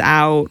piece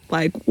out,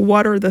 like,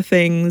 what are the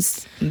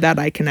things that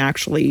I can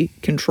actually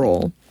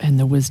control? And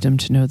the wisdom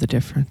to know the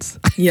difference.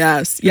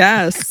 Yes.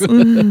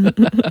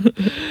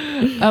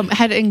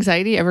 Had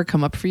anxiety ever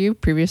come up for you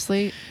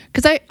previously?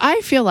 Because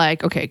I feel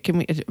like, okay, give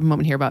me a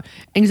moment here about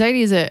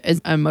anxiety is an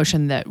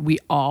emotion that we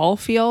all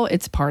feel.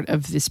 It's part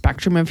of the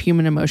spectrum of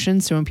human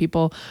emotions. So when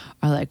people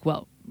are like,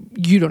 well,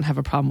 you don't have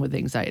a problem with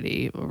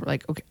anxiety, or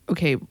like,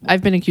 okay,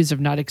 I've been accused of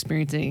not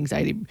experiencing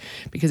anxiety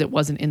because it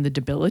wasn't in the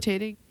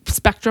debilitating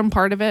spectrum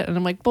part of it. And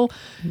I'm like, well,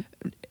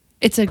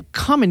 it's a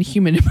common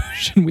human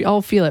emotion. We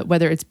all feel it,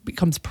 whether it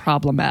becomes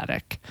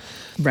problematic.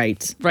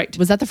 Right.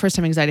 Was that the first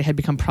time anxiety had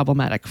become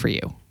problematic for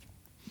you?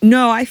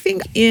 No, I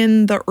think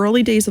in the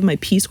early days of my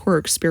Peace Corps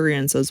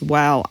experience as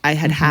well, I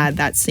had had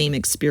that same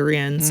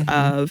experience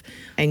of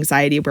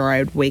anxiety where I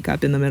would wake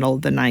up in the middle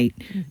of the night.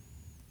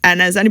 And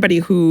as anybody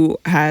who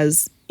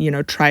has,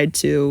 tried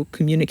to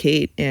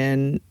communicate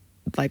in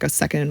like a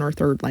second or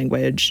third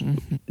language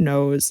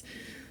knows,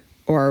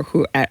 or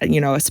who,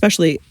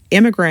 especially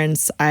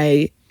immigrants,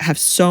 I have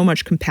so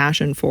much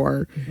compassion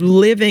for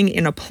living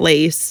in a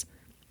place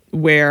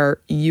where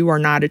you are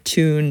not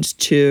attuned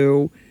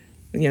to,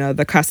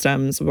 the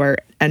customs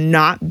and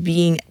not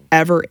being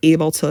ever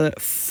able to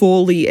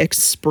fully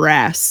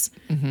express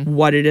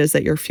what it is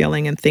that you're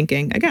feeling and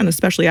thinking. Again,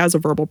 especially as a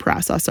verbal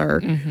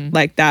processor,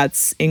 like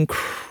that's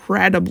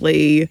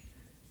incredibly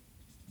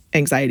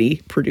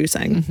anxiety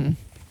producing.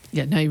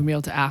 Yeah, now you'll be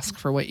able to ask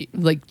for what you,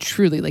 like,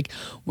 truly, like,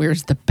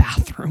 where's the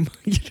bathroom?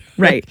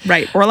 Right.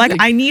 Or like,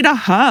 I need a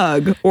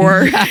hug,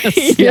 or,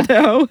 Yes, you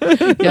know.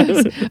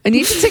 Yes. I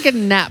need to take a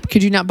nap.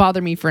 Could you not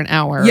bother me for an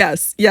hour?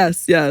 Yes.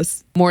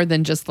 More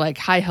than just like,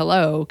 hi,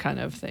 hello kind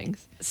of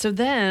things. So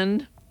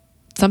then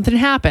something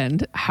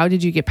happened. How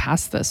did you get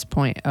past this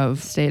point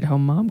of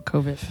stay-at-home mom,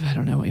 COVID? I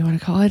don't know what you want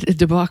to call it, a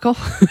debacle?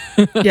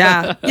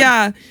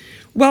 Yeah.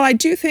 Well, I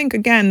do think,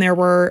 again, there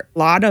were a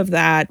lot of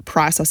that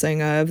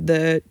processing of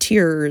the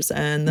tears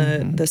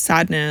and the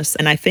sadness.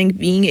 And I think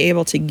being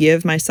able to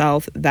give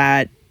myself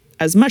that,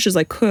 as much as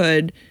I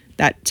could,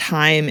 that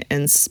time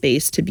and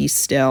space to be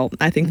still.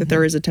 I think that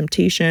there is a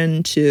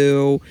temptation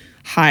to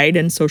hide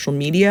in social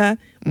media,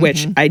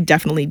 which I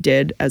definitely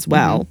did as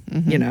well,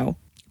 you know.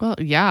 Well,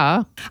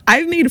 yeah.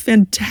 I've made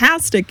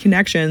fantastic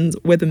connections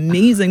with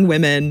amazing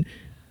women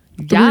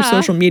through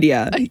social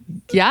media.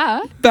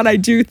 Yeah. But I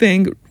do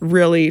think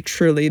really,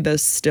 truly the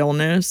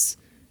stillness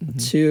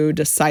to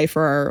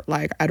decipher,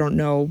 like, I don't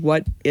know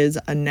what is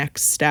a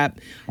next step.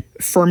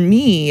 For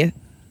me,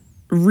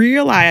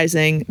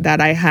 realizing that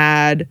I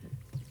had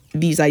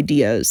these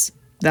ideas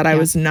that I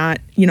was not,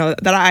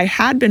 that I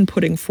had been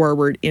putting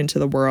forward into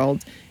the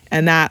world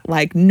and that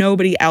like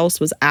nobody else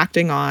was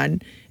acting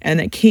on. And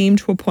it came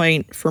to a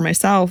point for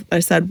myself, I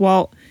said,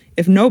 well,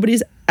 if nobody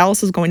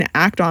else is going to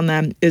act on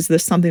them, is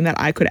this something that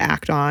I could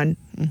act on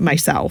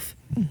myself?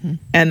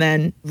 And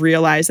then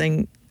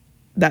realizing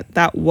that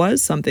that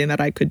was something that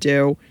I could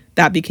do,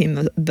 that became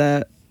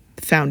the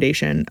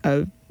foundation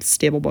of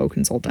Stable Bow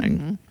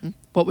Consulting.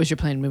 What was your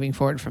plan moving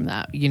forward from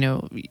that?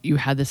 You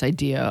had this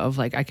idea of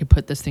like, I could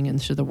put this thing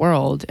into the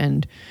world.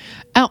 And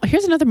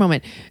here's another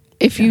moment.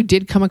 If you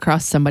did come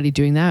across somebody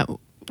doing that,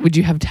 would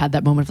you have had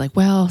that moment of like,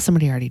 well,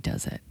 somebody already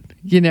does it?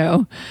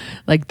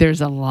 Like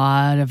there's a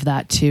lot of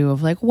that too,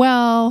 of like,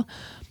 well,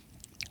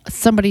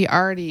 somebody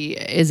already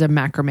is a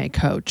macrame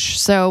coach,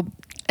 so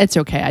it's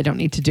okay. I don't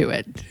need to do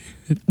it.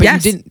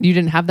 But you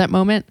didn't have that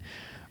moment,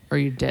 or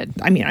you did?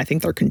 I mean, I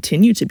think there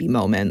continue to be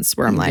moments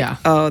where I'm like,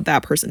 oh,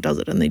 that person does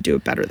it and they do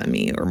it better than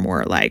me, or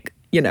more like,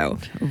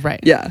 right.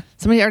 Yeah.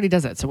 Somebody already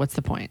does it. So what's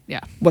the point?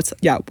 Yeah. What's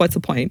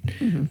the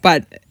point?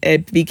 But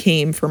it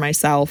became, for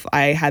myself,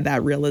 I had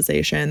that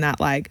realization that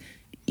like,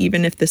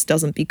 even if this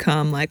doesn't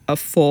become like a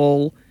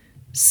full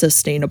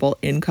sustainable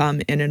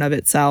income in and of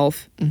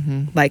itself,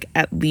 like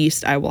at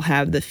least I will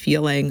have the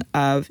feeling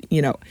of,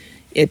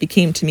 it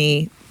became to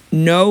me,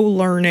 no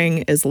learning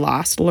is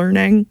lost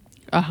learning.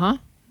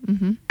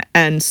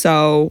 And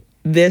so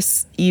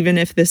this, even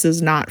if this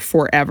is not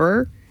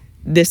forever,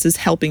 this is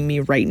helping me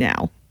right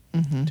now.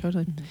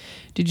 Totally.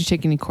 Did you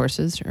take any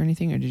courses or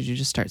anything, or did you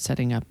just start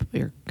setting up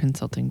your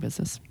consulting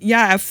business?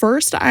 Yeah, at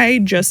first I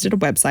just did a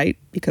website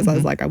because I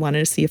was like, I wanted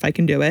to see if I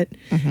can do it.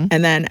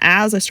 And then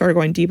as I started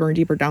going deeper and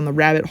deeper down the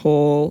rabbit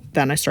hole,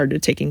 then I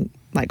started taking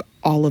like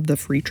all of the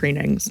free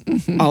trainings,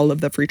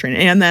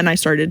 And then I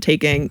started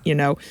taking,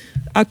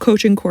 a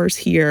coaching course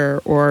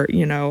here, or,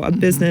 a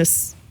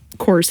business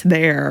course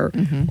there,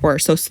 or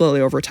so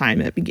slowly over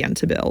time it began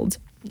to build.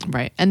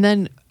 Right. And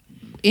then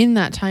in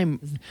that time,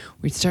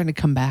 we started to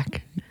come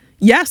back.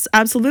 Yes,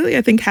 absolutely.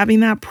 I think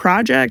having that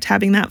project,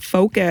 having that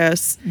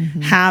focus,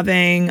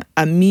 having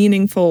a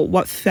meaningful,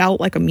 what felt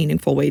like a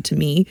meaningful way to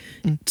me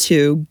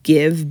to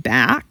give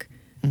back,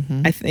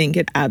 I think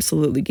it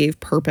absolutely gave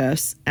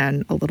purpose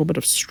and a little bit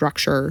of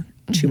structure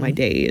to my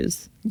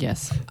days.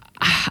 Yes.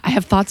 I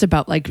have thoughts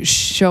about like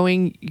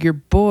showing your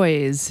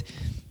boys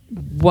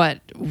what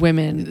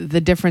women,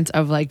 the difference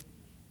of like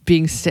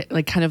being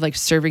like kind of like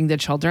serving the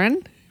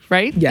children,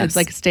 right? Yes. It's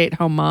like a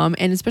stay-at-home mom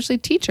and especially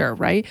teacher,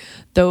 right?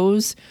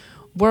 Those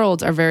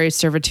worlds are very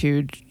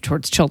servitude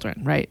towards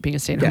children, right? Being a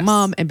stay-at-home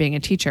mom and being a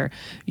teacher.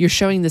 You're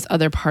showing this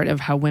other part of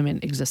how women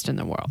exist in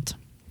the world.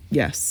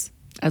 Yes.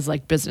 As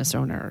like business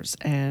owners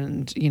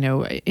and,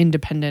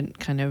 independent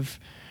kind of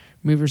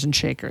movers and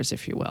shakers,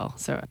 if you will.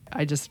 So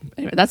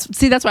anyway, that's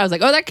why I was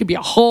like, oh, that could be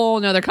a whole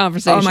nother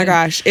conversation. Oh my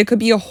gosh, it could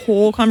be a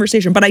whole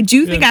conversation. But I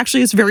do think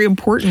actually it's very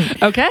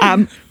important. Okay.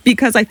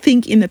 Because I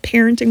think in the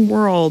parenting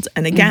world,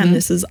 and again,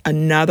 this is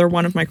another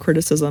one of my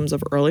criticisms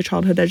of early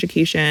childhood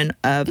education,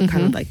 of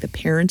kind of like the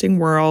parenting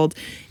world,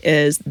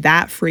 is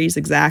that phrase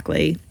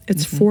exactly.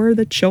 It's for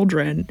the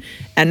children.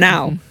 And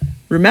now,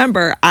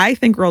 remember, I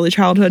think early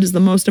childhood is the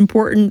most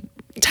important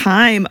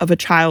time of a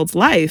child's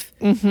life.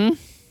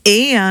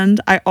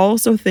 And I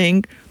also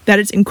think that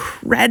it's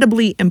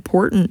incredibly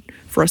important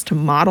for us to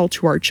model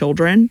to our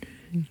children,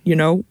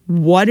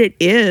 what it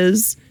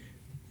is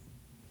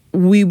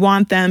we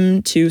want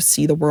them to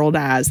see the world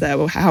as,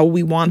 how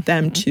we want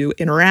them to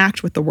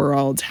interact with the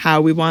world,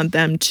 how we want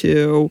them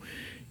to,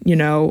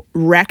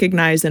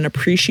 recognize and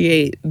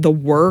appreciate the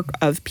work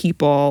of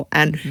people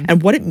and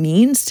what it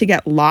means to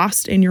get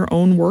lost in your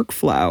own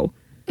workflow,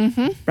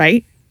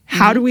 right?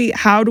 How do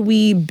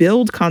we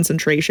build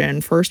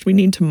concentration? First, we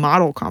need to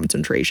model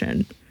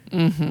concentration.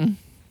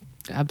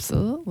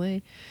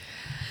 Absolutely.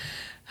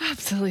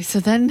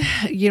 So then,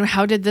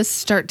 how did this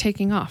start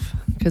taking off?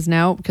 Because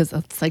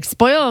it's like,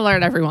 spoiler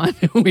alert, everyone.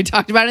 We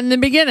talked about it in the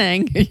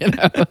beginning.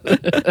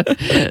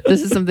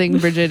 This is something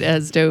Bridget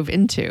has dove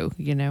into.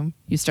 You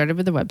started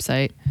with a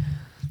website.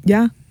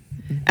 Yeah.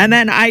 And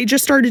then I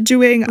just started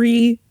doing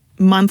 3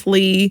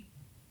 monthly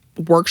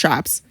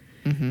workshops.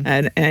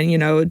 And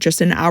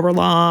just an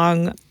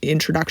hour-long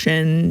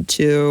introduction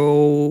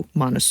to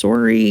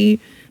Montessori,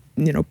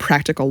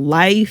 practical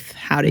life,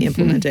 how to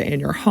implement it in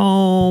your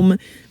home,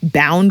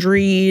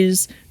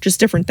 boundaries, just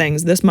different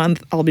things. This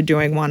month, I'll be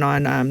doing one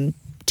on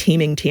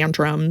taming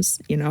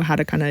tantrums, how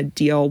to kind of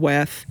deal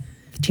with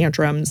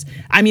tantrums.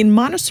 I mean,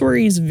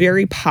 Montessori is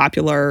very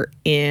popular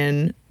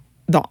in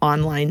the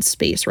online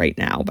space right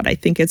now, but I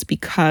think it's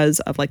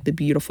because of like the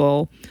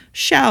beautiful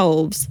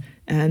shelves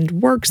and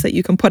works that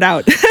you can put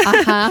out.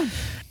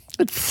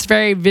 It's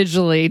very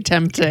visually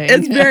tempting.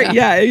 It's very,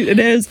 it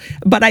is.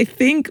 But I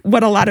think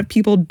what a lot of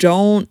people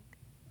don't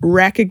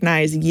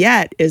recognize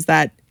yet is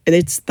that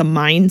it's the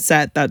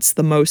mindset that's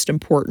the most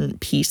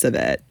important piece of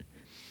it.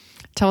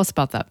 Tell us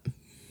about that.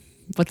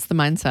 What's the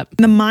mindset?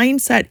 The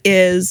mindset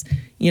is,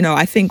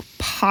 I think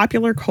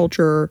popular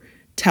culture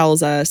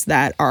tells us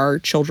that our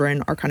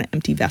children are kind of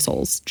empty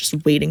vessels,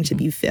 just waiting to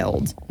be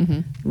filled,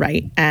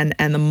 right? And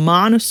the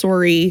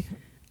Montessori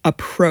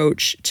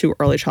approach to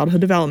early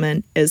childhood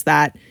development is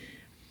that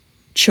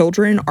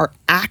children are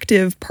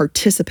active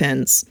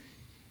participants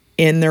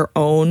in their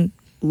own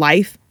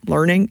life,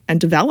 learning, and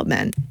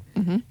development.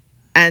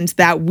 And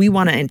that we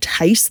want to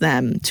entice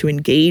them to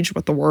engage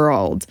with the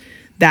world,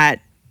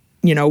 that,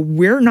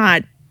 we're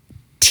not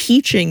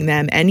teaching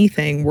them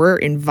anything. We're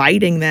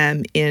inviting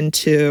them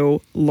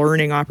into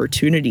learning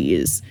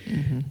opportunities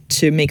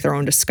to make their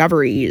own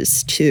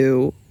discoveries,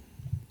 to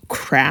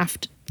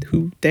craft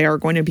who they are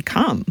going to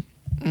become.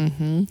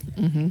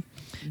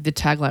 The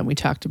tagline we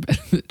talked about,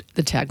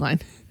 the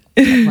tagline.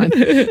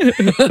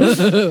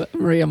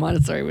 Maria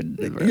Montessori would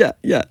never. Yeah.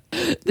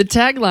 The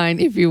tagline,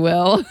 if you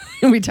will,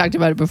 we talked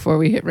about it before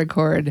we hit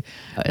record,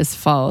 is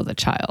follow the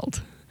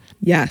child.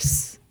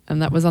 Yes.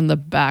 And that was on the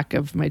back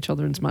of my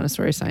children's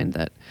Montessori sign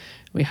that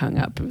we hung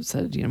up. It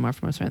said,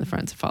 Martha Montessori on the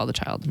front, so follow the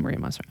child, Maria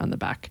Montessori on the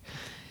back.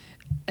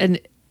 And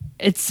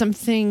it's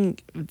something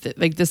that,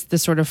 like this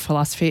sort of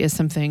philosophy is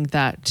something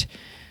that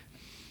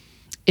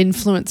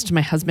influenced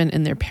my husband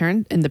in the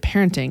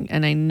parenting.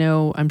 And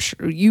I'm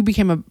sure you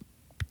became a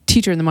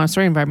teacher in the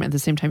Montessori environment at the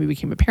same time you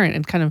became a parent,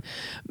 and kind of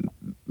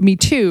me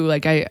too.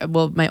 Like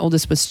my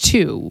oldest was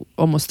 2,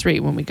 almost 3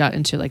 when we got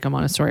into like a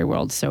Montessori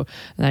world. So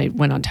and I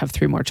went on to have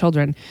 3 more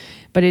children,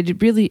 but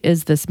it really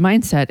is this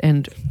mindset.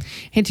 And I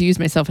hate to use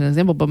myself as an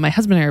example, but my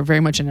husband and I are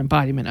very much an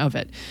embodiment of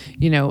it.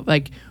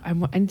 Like I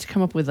need to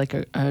come up with like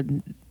a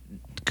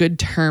good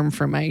term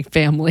for my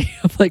family.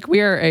 Like we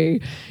are a,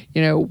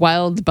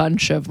 wild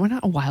bunch of, we're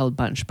not a wild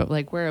bunch, but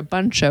like we're a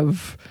bunch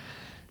of,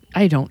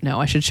 I don't know.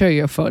 I should show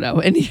you a photo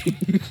and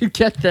you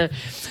get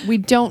we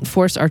don't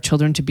force our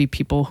children to be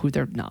people who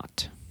they're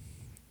not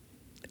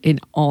in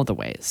all the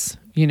ways,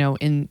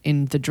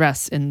 in the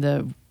dress, in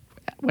the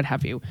what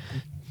have you.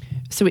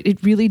 So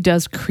it really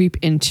does creep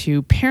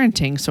into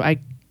parenting. So I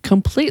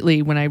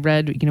completely, when I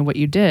read, what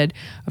you did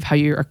of how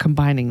you are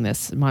combining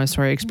this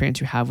Montessori experience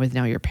you have with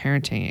now your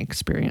parenting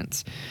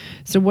experience.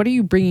 So what are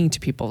you bringing to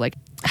people? Like,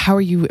 how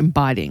are you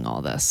embodying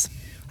all this?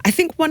 I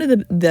think one of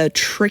the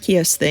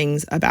trickiest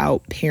things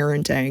about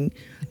parenting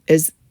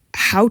is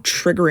how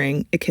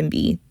triggering it can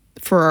be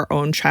for our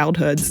own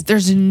childhoods.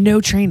 There's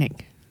no training.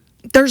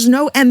 There's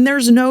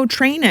no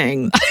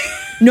training.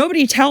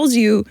 Nobody tells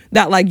you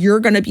that like you're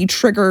going to be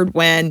triggered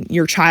when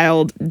your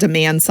child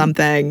demands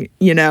something,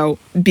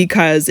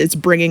 because it's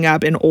bringing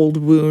up an old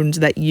wound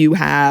that you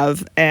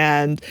have.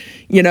 And,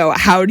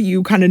 how do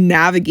you kind of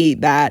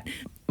navigate that?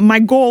 My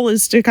goal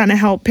is to kind of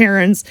help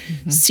parents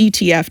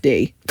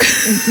CTFD.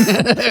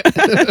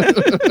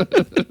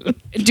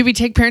 Do we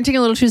take parenting a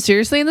little too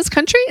seriously in this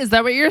country? Is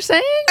that what you're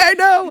saying? I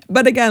know.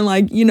 But again,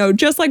 like,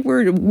 just like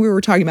we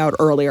were talking about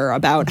earlier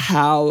about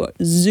how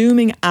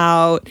zooming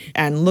out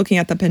and looking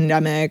at the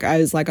pandemic, I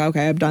was like,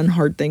 okay, I've done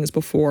hard things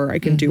before. I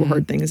can do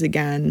hard things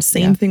again.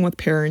 Same thing with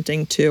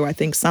parenting too. I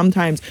think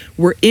sometimes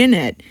we're in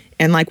it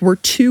and like we're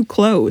too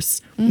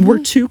close. We're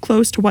too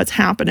close to what's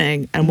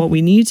happening. And what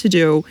we need to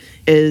do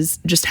is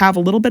just have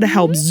a little bit of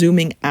help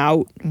zooming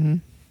out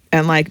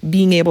and like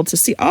being able to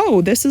see,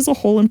 oh, this is a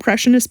whole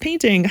impressionist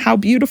painting. How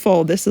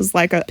beautiful. This is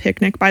like a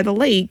picnic by the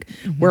lake.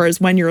 Whereas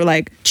when you're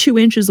like 2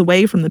 inches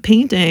away from the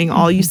painting,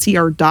 all you see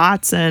are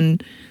dots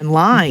and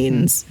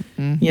lines,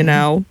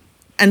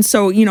 And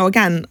so,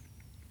 again,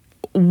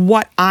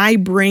 what I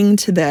bring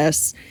to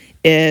this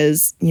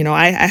is,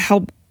 I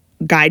help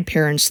guide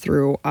parents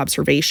through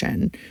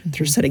observation,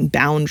 through setting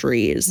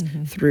boundaries,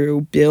 through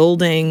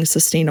building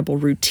sustainable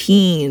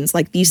routines,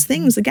 like these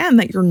things, again,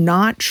 that you're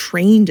not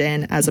trained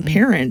in as a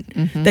parent,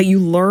 that you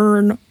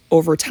learn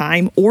over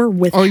time or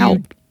with help.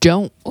 You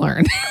don't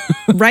learn.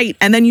 Right.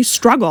 And then you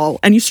struggle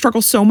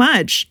so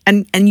much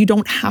and you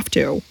don't have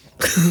to.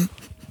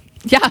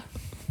 Yeah.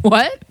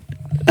 What?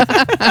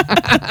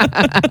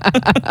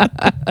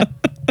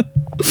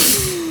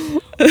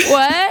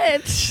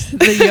 What?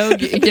 The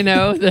yogi,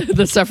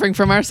 the suffering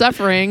from our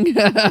suffering.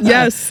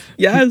 Yes.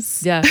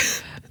 Yeah.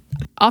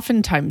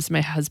 Oftentimes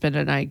my husband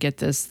and I get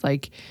this,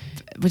 like,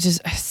 which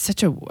is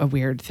such a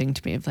weird thing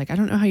to me, of like, I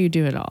don't know how you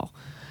do it all.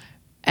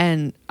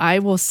 And I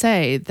will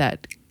say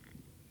that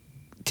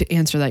to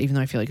answer that, even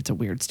though I feel like it's a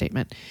weird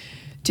statement,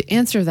 to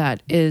answer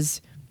that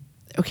is,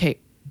 okay,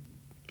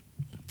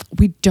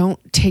 we don't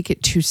take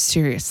it too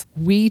serious.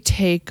 We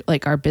take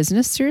like our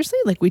business seriously.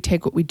 Like we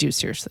take what we do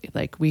seriously.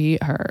 Like we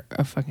are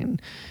a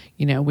fucking,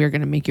 we're going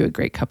to make you a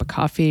great cup of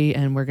coffee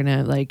and we're going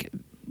to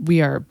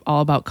we are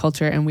all about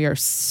culture and we are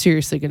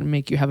seriously going to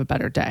make you have a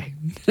better day.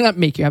 Not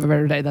make you have a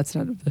better day. That's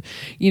not,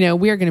 we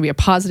are going to be a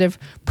positive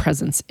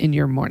presence in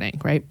your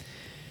morning. Right.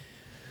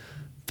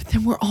 But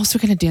then we're also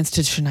going to dance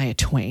to Shania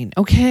Twain.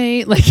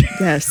 Okay. Like,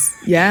 yes.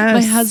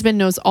 My husband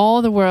knows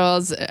all the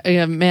world's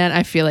man.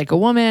 I feel like a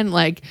woman.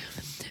 Like,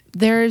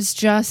 there's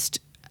just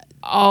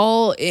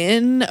all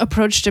in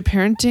approach to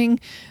parenting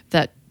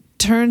that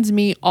turns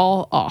me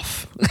all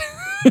off.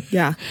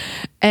 Yeah.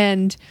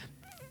 And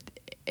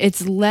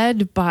it's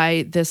led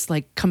by this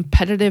like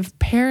competitive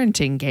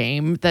parenting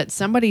game that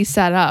somebody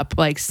set up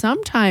like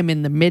sometime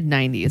in the mid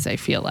 90s. I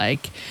feel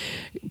like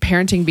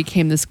parenting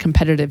became this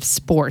competitive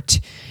sport,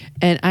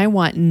 and I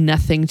want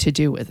nothing to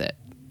do with it.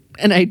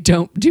 And I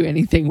don't do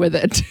anything with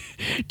it.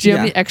 Do you know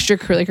how many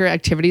extracurricular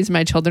activities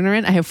my children are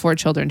in? I have 4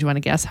 children. Do you want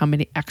to guess how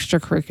many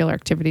extracurricular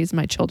activities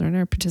my children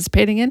are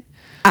participating in?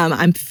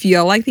 I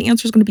feel like the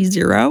answer is going to be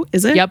 0.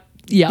 Is it? Yep.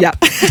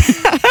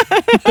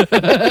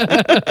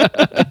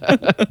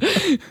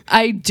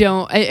 I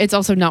don't. It's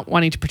also not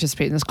wanting to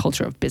participate in this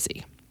culture of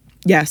busy.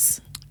 Yes.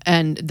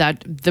 And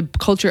that the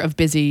culture of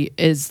busy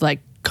is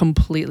like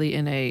completely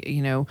in a,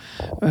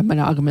 a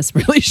monogamous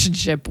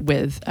relationship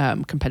with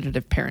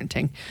competitive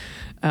parenting.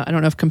 I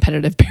don't know if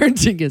competitive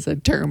parenting is a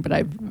term, but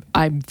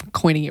I'm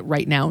coining it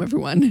right now,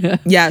 everyone.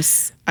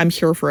 Yes, I'm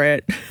here for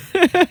it.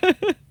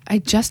 I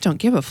just don't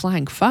give a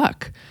flying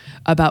fuck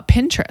about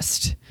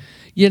Pinterest.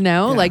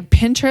 Like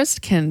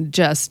Pinterest can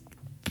just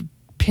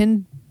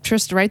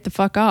Pinterest right the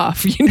fuck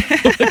off.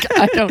 Like,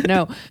 I don't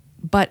know.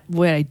 But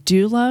what I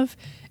do love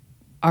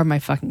are my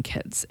fucking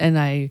kids. And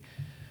I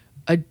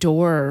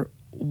adore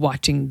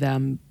watching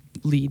them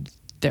lead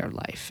their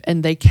life.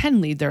 And they can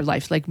lead their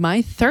life. Like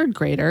my 3rd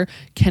grader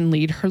can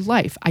lead her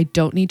life. I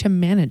don't need to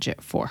manage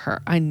it for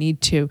her. I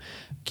need to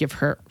give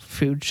her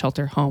food,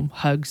 shelter, home,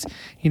 hugs,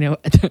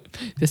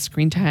 the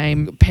screen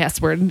time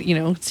password,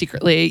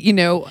 secretly,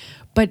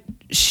 but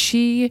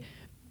she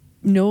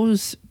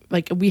knows,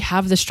 like, we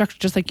have the structure,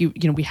 just like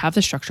we have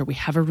the structure, we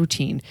have a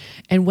routine.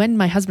 And when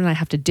my husband and I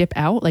have to dip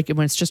out, like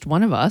when it's just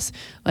one of us,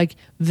 like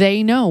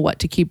they know what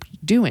to keep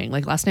doing.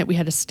 Like last night we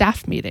had a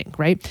staff meeting,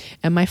 right?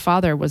 And my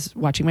father was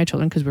watching my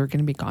children because we were going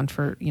to be gone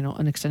for,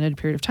 an extended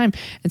period of time.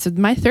 And so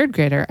my 3rd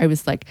grader, I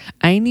was like,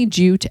 I need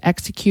you to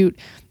execute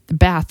the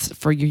baths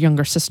for your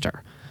younger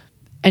sister.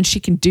 And she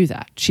can do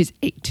that. She's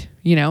 8,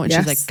 and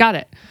she's like, got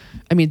it.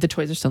 I mean, the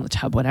toys are still in the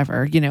tub,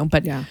 whatever,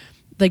 but yeah.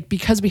 Like,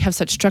 because we have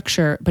such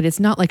structure, but it's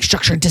not like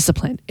structure and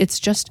discipline. It's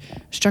just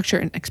structure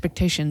and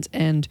expectations.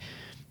 And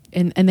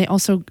they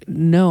also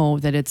know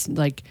that it's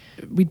like,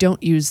 we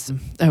don't use,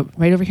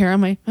 right over here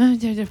on my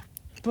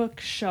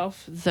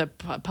bookshelf, the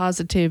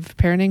positive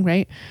parenting,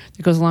 right?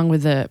 That goes along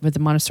with the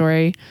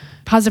Montessori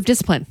positive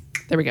discipline.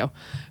 There we go.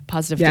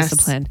 Positive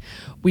discipline.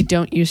 We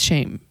don't use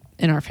shame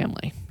in our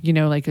family.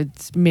 Like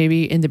it's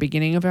maybe in the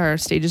beginning of our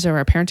stages of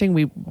our parenting,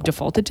 we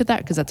defaulted to that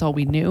because that's all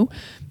we knew,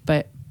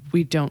 but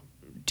we don't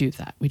do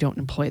that. We don't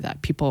employ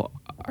that. People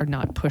are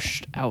not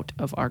pushed out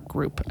of our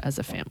group as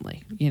a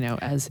family,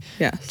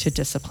 to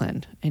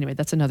discipline. Anyway,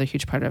 that's another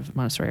huge part of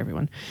Montessori,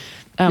 everyone.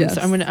 So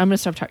I'm gonna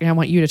stop talking. I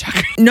want you to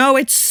talk. No,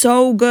 it's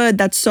so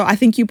good. I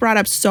think you brought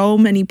up so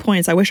many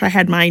points. I wish I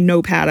had my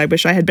notepad. I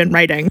wish I had been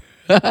writing.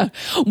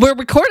 We're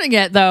recording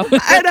it though.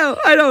 I know.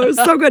 It was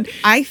so good.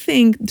 I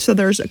think, so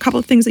there's a couple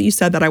of things that you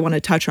said that I want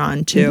to touch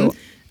on too,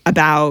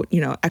 about,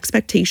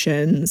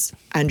 expectations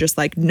and just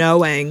like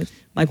knowing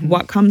like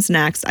what comes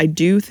next. I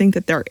do think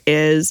that there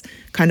is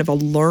kind of a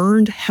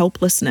learned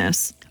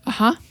helplessness.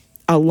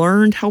 A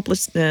learned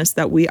helplessness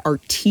that we are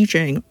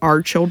teaching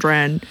our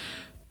children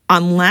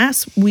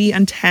unless we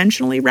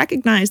intentionally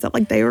recognize that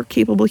like they are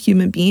capable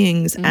human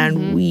beings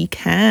and we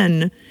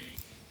can,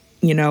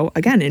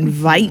 again,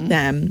 invite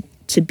them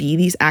to be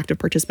these active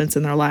participants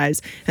in their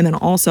lives. And then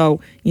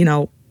also,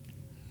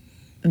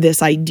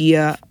 this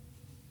idea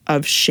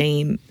of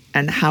shame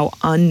and how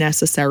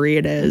unnecessary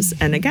it is.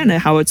 And again,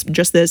 how it's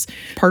just this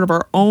part of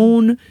our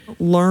own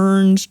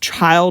learned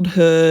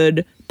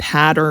childhood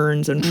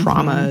patterns and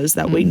traumas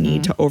that we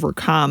need to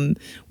overcome,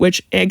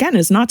 which again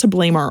is not to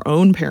blame our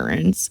own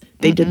parents.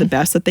 They did the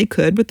best that they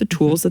could with the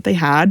tools that they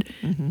had.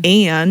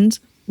 And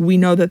we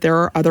know that there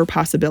are other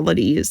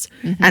possibilities.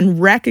 And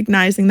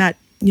recognizing that,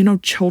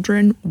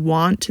 children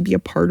want to be a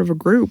part of a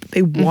group.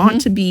 They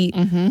want to be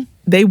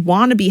they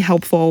want to be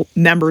helpful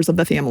members of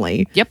the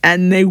family.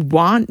 And they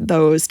want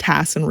those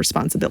tasks and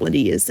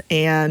responsibilities.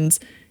 And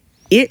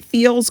it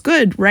feels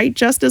good, right?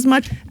 Just as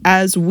much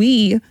as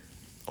we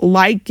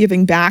like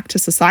giving back to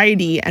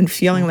society and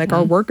feeling like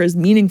our work is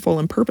meaningful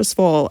and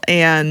purposeful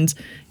and,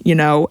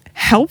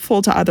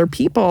 helpful to other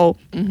people,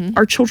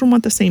 our children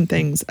want the same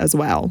things as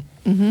well.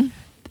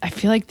 I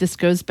feel like this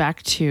goes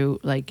back to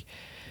like,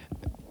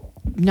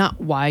 not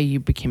why you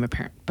became a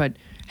parent, but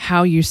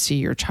how you see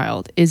your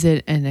child. Is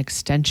it an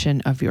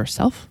extension of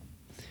yourself?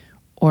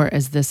 Or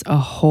is this a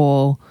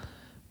whole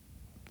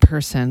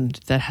person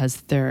that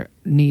has their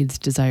needs,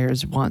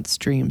 desires, wants,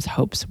 dreams,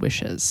 hopes,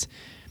 wishes?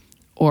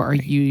 Or are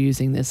you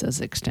using this as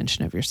an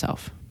extension of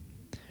yourself?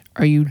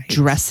 Are you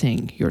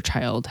dressing your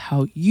child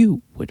how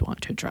you would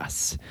want to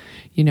dress?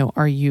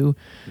 Are you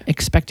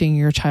expecting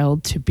your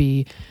child to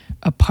be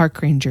a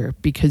park ranger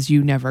because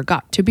you never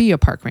got to be a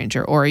park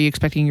ranger? Or are you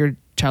expecting your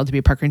child to be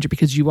a park ranger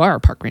because you are a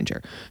park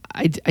ranger?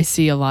 I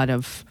see a lot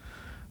of,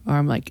 or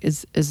I'm like,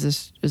 is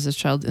this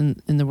child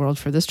in the world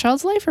for this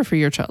child's life or for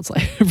your child's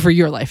life? For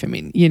your life, I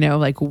mean,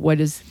 like what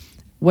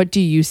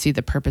do you see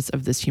the purpose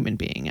of this human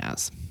being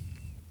as?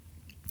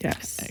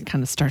 Yes. It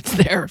kind of starts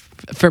there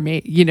for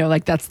me,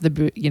 like that's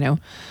the,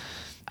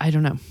 I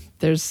don't know.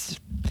 there's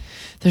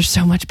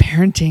so much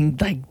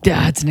parenting. Like,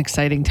 it's an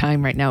exciting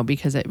time right now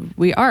because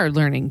we are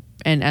learning,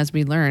 and as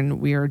we learn,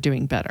 we are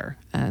doing better.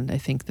 And I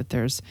think that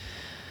there's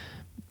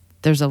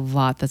a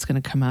lot that's going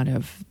to come out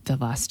of the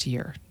last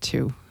year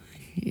too.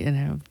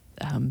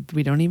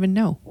 We don't even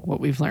know what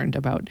we've learned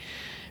about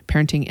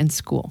parenting in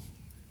school.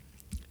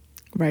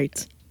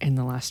 Right. In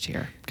the last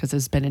year, because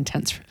it's been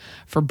intense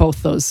for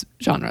both those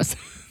genres.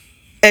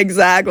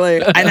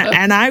 Exactly.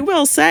 And I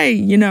will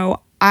say,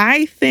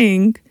 I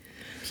think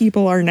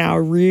people are now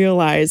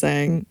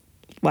realizing,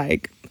 I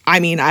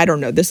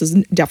don't know, this is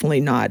definitely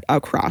not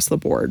across the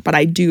board, but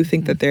I do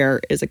think that there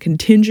is a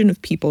contingent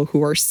of people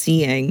who are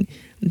seeing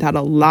that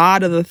a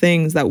lot of the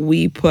things that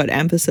we put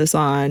emphasis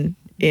on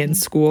in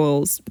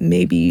schools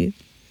maybe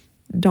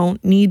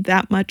don't need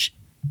that much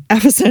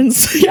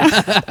emphasis.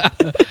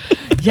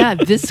 Yeah,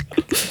 this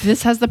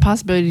has the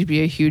possibility to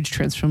be a huge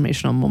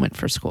transformational moment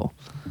for school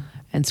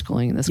and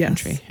schooling in this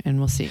country, and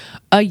we'll see.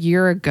 A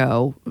year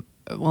ago,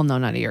 well, no,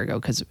 not a year ago,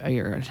 because a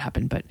year had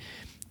happened, but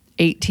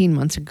 18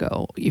 months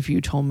ago, if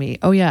you told me,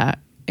 oh yeah,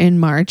 in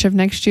March of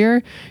next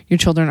year, your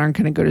children aren't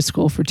going to go to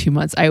school for 2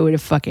 months, I would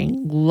have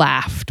fucking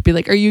laughed. Be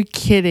like, are you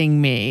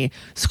kidding me?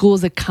 School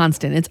is a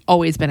constant. It's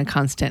always been a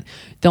constant.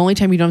 The only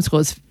time you don't have school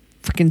is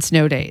freaking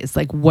snow days.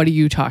 Like, what are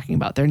you talking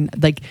about? They're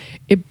like,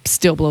 it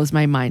still blows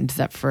my mind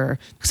that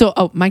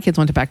my kids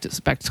went back to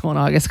school in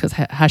August because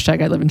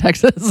hashtag I live in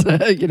Texas,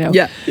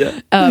 Yeah.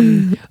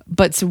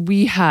 But so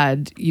we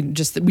had, we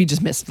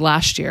just missed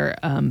last year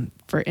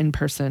for in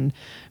person,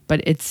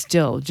 but it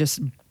still just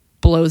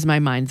blows my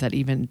mind that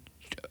even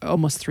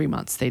almost 3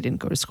 months they didn't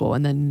go to school.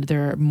 And then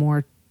there are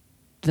more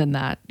than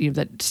that,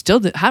 that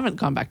still haven't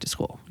gone back to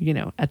school,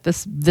 at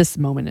this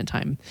moment in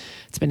time.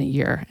 It's been a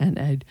year,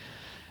 and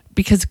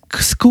because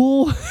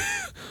school,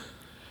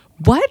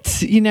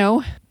 what,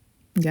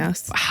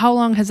 Yes. how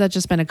long has that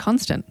just been a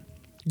constant?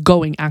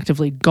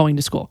 Actively going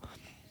to school,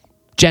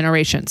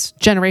 generations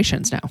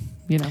now,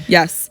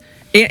 Yes.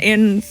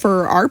 And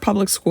for our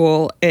public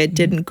school, it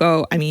didn't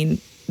go, they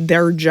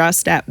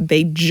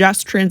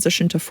just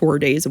transitioned to 4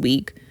 days a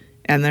week,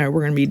 and then we're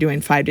going to be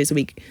doing 5 days a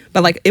week.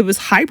 But it was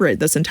hybrid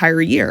this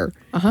entire year.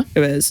 It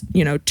was,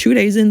 2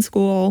 days in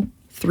school,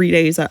 3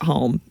 days at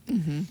home.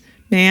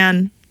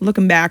 Man,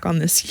 looking back on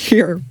this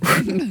year,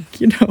 I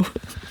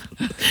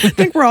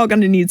think we're all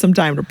going to need some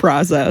time to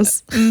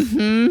process.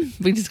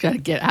 We just got to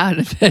get out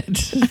of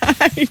it.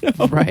 I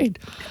know. Right.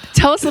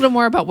 Tell us a little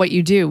more about what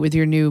you do with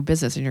your new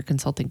business and your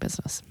consulting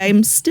business.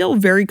 I'm still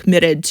very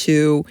committed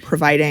to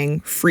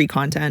providing free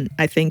content.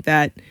 I think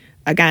that,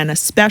 again,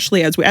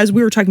 especially as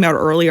we were talking about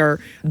earlier,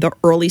 the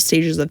early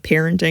stages of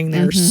parenting,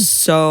 there's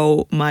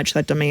so much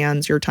that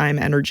demands your time,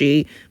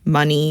 energy,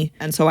 money.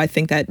 And so I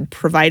think that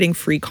providing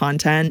free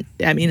content,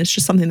 it's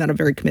just something that I'm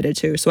very committed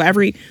to. So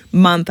every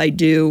month I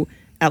do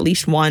at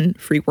least one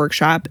free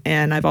workshop.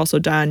 And I've also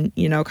done,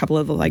 a couple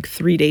of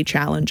 3-day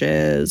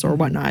challenges or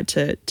whatnot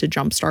to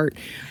jumpstart.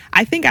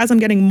 I think as I'm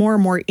getting more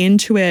and more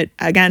into it,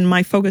 again,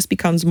 my focus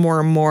becomes more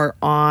and more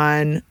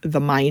on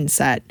the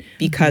mindset,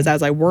 because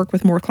as I work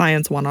with more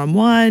clients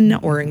one-on-one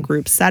or in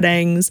group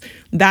settings,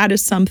 that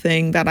is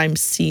something that I'm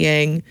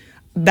seeing.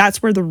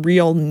 That's where the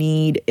real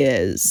need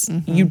is.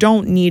 You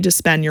don't need to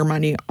spend your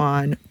money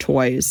on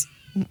toys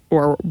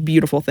or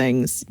beautiful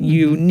things.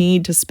 You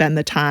need to spend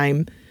the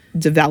time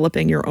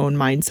developing your own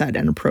mindset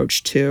and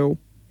approach to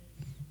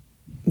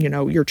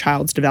your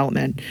child's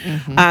development.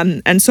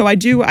 And so I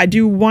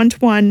do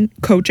one-to-one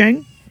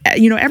coaching.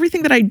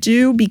 Everything that I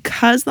do,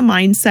 because the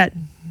mindset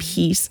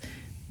piece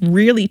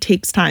really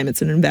takes time.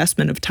 It's an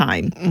investment of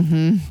time.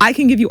 I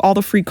can give you all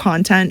the free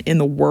content in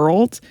the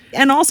world,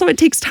 and also it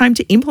takes time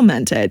to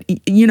implement it.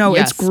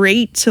 It's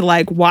great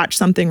to watch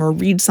something or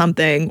read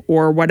something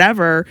or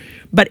whatever,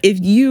 but if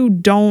you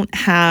don't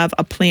have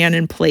a plan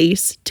in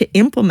place to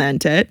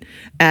implement it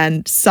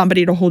and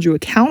somebody to hold you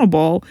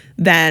accountable,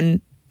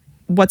 then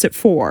what's it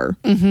for?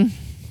 And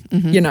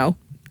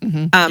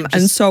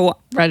so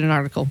Write an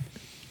article.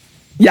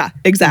 Yeah,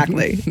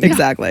 exactly.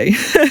 Exactly.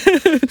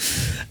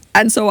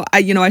 And so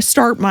I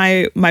start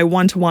my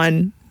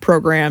one-to-one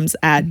programs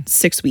at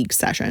 6-week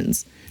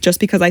sessions, just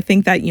because I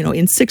think that,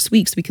 in 6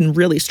 weeks, we can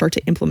really start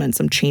to implement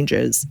some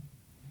changes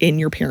in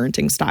your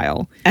parenting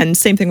style. And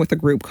same thing with the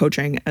group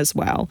coaching as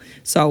well.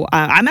 So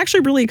I'm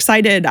actually really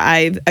excited.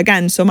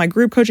 So my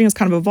group coaching has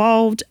kind of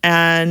evolved,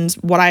 and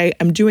what I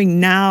am doing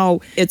now,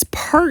 it's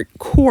part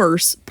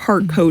course,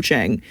 part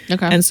coaching.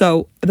 Okay. And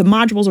so the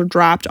modules are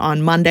dropped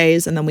on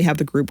Mondays, and then we have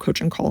the group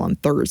coaching call on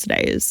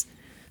Thursdays.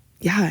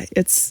 Yeah,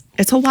 it's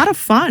a lot of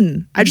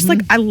fun. I just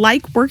I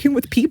like working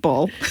with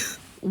people.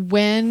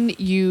 When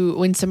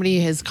somebody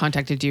has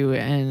contacted you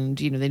and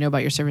they know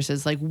about your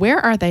services, where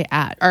are they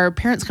at? Are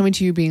parents coming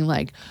to you being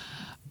like,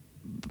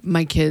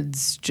 my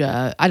kids,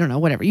 I don't know,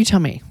 whatever, you tell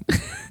me.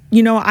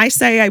 I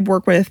say I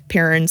work with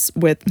parents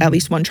with at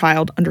least one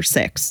child under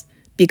 6,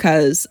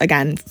 because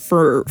again,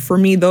 for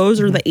me, those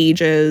are the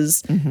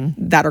ages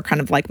that are kind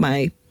of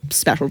my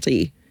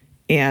specialty,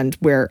 and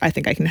where I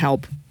think I can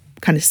help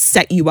kind of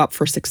set you up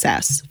for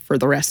success for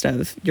the rest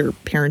of your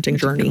parenting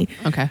journey.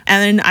 Okay.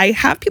 And then I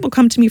have people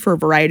come to me for a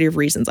variety of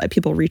reasons. Like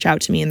people reach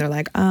out to me and they're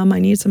like, I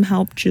need some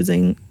help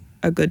choosing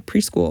a good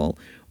preschool,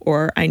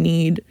 or I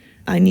need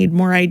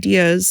more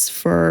ideas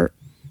for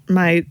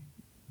my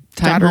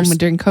Time home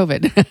during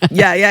COVID.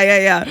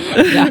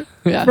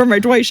 For my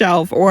toy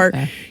shelf, or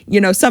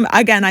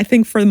I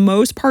think for the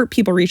most part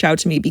people reach out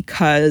to me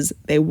because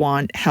they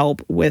want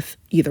help with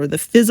either the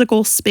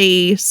physical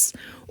space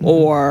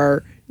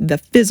or the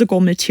physical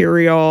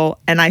material.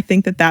 And I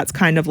think that that's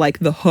kind of like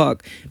the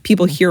hook.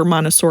 People hear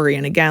Montessori,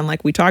 and again,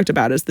 like we talked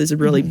about, is this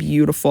really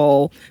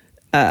beautiful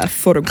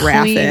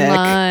photographic, clean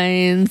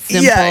lines,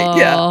 simple.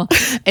 Yeah.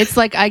 It's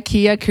like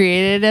IKEA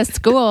created a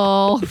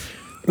school.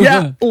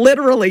 Yeah,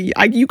 literally.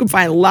 You can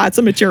find lots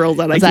of materials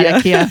at Was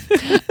IKEA. at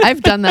IKEA.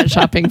 I've done that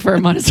shopping for a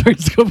Montessori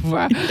school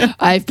before.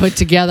 I've put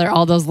together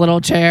all those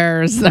little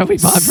chairs that we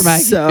bought from IKEA.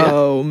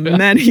 So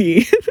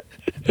many.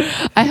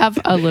 I have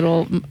a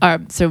little,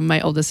 so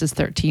my oldest is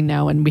 13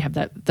 now, and we have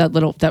that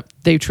little, that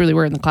they truly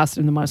were in the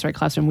classroom, the Montessori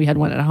classroom. We had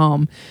one at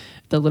home,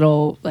 the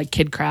little like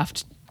kid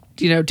craft,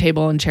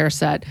 table and chair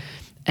set.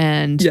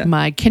 And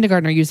my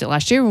kindergartner used it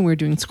last year when we were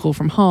doing school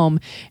from home,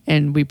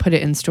 and we put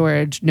it in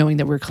storage knowing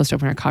that we were close to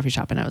opening our coffee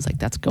shop. And I was like,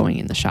 that's going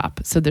in the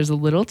shop. So there's a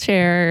little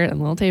chair and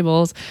little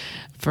tables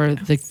for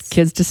the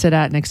kids to sit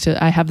at next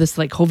to. I have this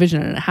like whole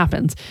vision, and it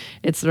happens.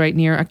 It's right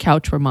near a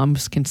couch where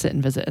moms can sit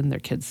and visit, and their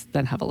kids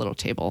then have a little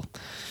table.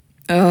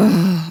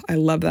 Oh, I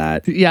love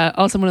that. Yeah.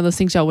 Also one of those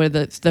things, y'all, where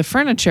the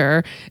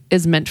furniture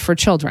is meant for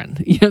children.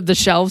 The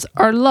shelves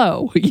are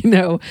low,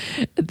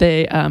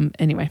 they,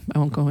 anyway, I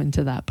won't go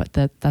into that, but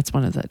that's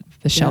one of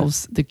the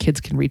shelves. The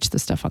kids can reach the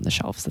stuff on the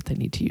shelves that they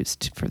need to use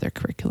for their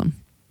curriculum.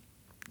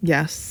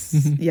 Yes.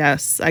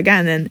 Yes.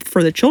 Again, and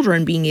for the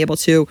children, being able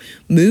to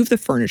move the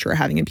furniture,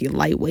 having it be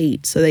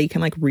lightweight so they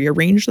can like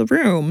rearrange the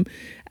room.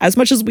 As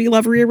much as we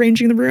love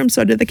rearranging the room,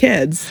 so did the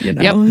kids,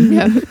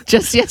 Yep.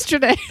 Just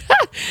yesterday,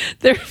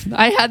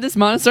 I had this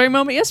Montessori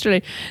moment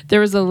yesterday. There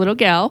was a little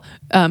gal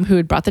who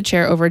had brought the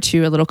chair over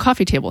to a little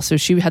coffee table. So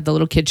she had the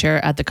little kid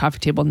chair at the coffee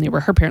table, and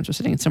her parents were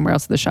sitting somewhere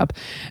else in the shop.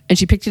 And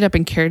she picked it up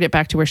and carried it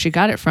back to where she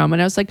got it from.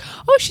 And I was like,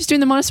 oh, she's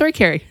doing the Montessori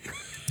carry.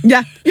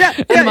 Yeah.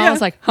 And mom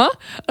was like, huh?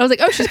 I was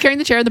like, oh, she's carrying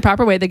the chair in the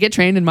proper way. They get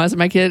trained, and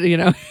my kid,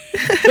 one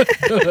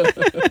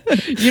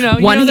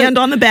hand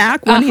on the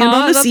back, one hand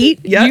on the seat.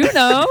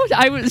 Yeah.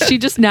 She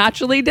just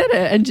naturally did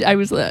it. And I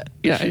was like,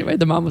 anyway,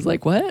 the mom was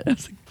like, what? I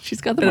was like,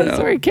 she's got the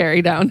Montessori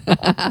carry down.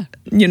 My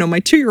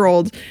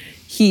 2-year-old,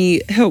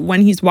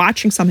 when he's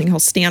watching something, he'll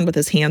stand with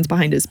his hands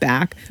behind his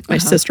back. My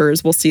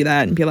sisters will see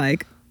that and be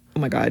like, oh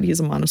my God,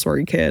 he's a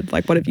Montessori kid.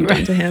 Like, what have you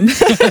done to him?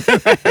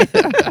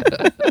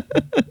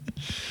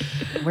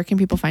 Where can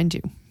people find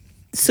you?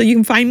 So you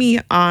can find me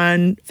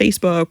on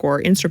Facebook or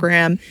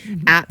Instagram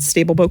at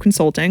StableBow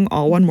Consulting,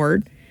 all one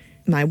word.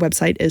 My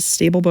website is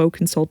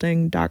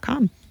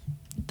stablebowconsulting.com.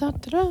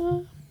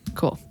 Da-da-da.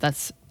 Cool.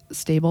 That's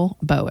Stable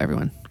Bow,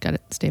 everyone. Got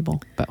it?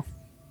 Stable Bow.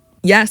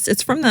 Yes,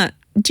 it's from the...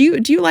 Do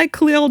you like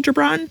Khalil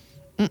Gibran?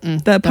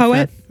 The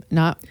poet?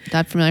 Not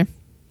that familiar.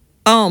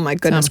 Oh my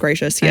goodness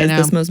gracious. He has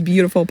this most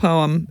beautiful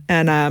poem,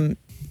 and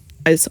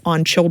it's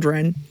on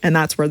children, and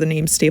that's where the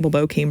name Stable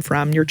Bow came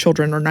from. Your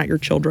children are not your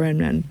children,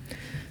 and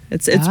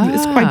it's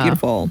quite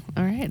beautiful.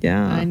 All right.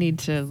 Yeah. I need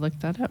to look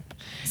that up.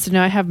 So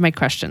now I have my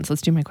questions.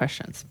 Let's do my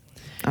questions.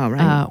 All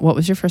right. What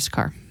was your first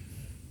car?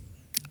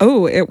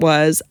 Oh, it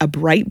was a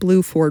bright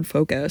blue Ford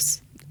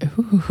Focus.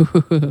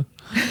 Ooh.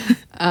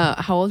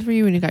 How old were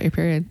you when you got your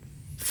period?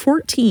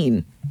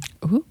 14.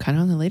 Ooh, kind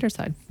of on the later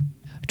side.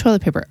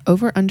 Toilet paper,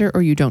 over, under,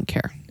 or you don't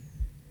care?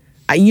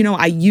 I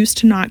used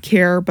to not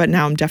care, but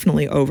now I'm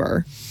definitely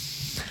over.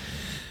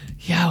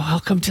 Yeah,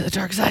 welcome to the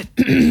dark side.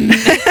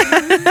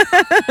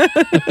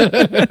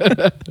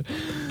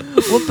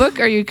 What book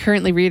are you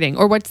currently reading?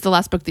 Or what's the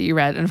last book that you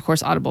read? And of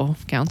course, Audible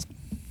counts.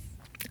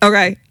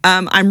 Okay.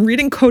 I'm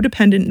reading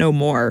Codependent No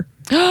More.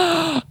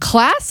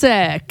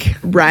 Classic.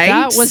 Right?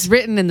 That was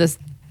written in the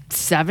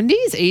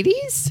 70s,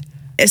 80s?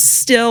 It's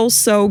still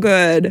so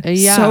good.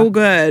 Yeah. So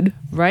good.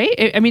 Right?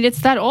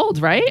 It's that old,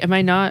 right? Am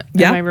I not?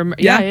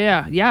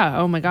 Yeah. Yeah.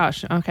 Oh my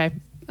gosh. Okay.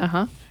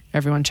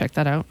 Everyone check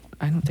that out.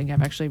 I don't think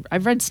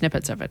I've read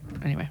snippets of it.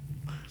 Anyway.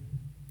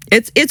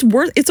 It's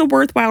a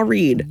worthwhile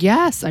read.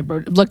 Yes.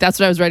 Look, that's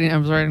what I was writing. I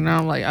was writing now.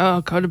 I'm like,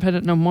 oh,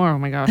 Codependent No More. Oh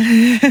my gosh.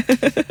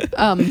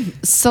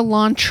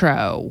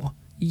 Cilantro.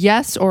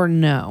 Yes or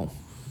no?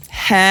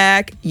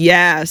 Heck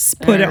yes.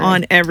 Put it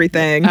on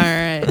everything. All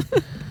right.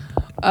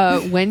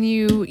 When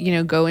you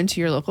go into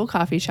your local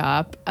coffee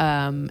shop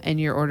and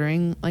you're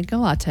ordering like a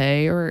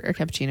latte or a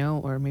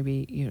cappuccino or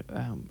maybe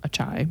a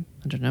chai,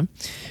 I don't know,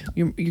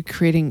 you're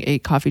creating a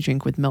coffee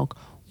drink with milk.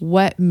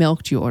 What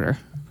milk do you order?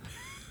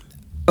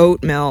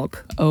 Oat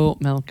milk. Oat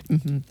milk.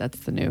 Mm-hmm. That's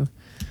the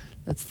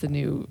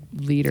new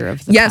leader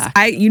of the Yes,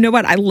 pack. you know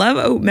what? I love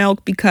oat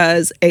milk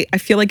because I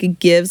feel like it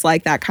gives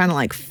like that kind of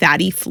like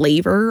fatty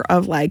flavor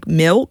of like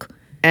milk.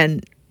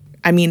 And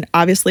I mean,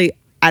 obviously,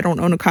 I don't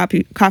own a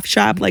coffee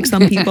shop like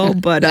some people,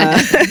 but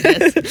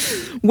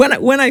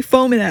when I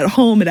foam it at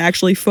home, it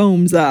actually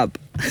foams up.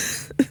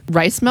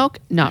 Rice milk,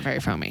 not very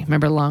foamy.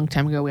 Remember a long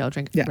time ago, we all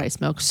drank rice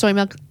milk. Soy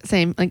milk,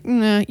 same. Like,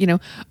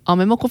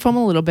 almond milk will foam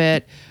a little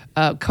bit.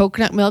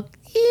 Coconut milk,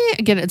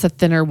 again, it's a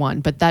thinner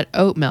one, but that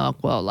oat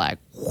milk will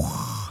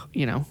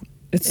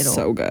it's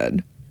so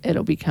good.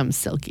 It'll become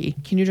silky.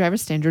 Can you drive a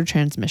standard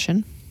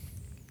transmission?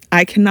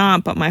 I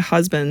cannot, but my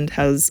husband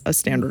has a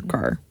standard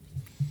car.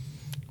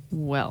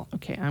 Well,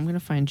 okay, I'm going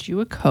to find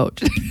you a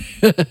coat.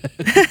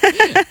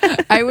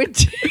 I would,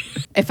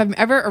 if I'm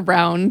ever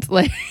around,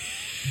 like,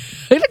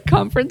 at a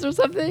conference or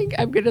something,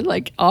 I'm going to,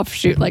 like,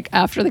 offshoot, like,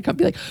 after the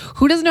company, like,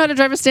 who doesn't know how to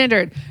drive a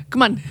standard?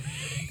 Come on.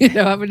 I'm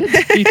going to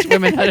teach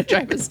women how to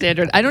drive a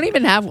standard. I don't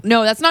even have,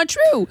 no, that's not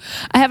true.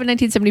 I have a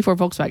 1974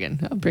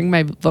 Volkswagen. I'll bring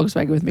my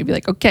Volkswagen with me, be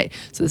like, okay,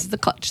 so this is the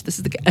clutch. This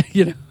is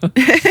the,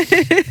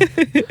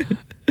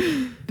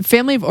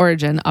 Family of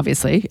origin,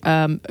 obviously.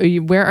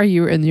 Where are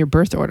you in your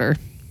birth order?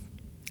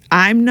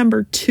 I'm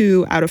number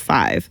 2 out of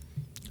 5.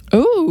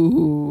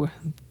 Oh,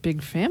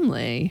 big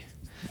family.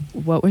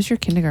 What was your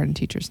kindergarten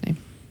teacher's name?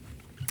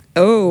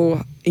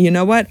 Oh, you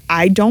know what?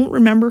 I don't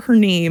remember her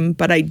name,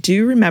 but I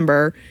do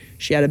remember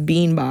she had a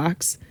bean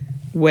box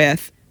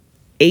with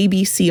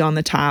ABC on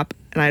the top.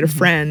 And I had a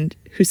friend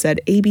who said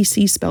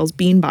ABC spells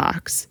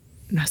beanbox.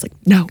 And I was like,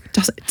 no, it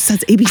doesn't. It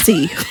says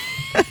ABC.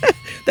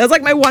 That's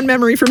like my one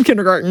memory from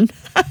kindergarten.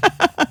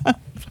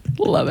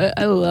 Love it.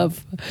 I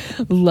love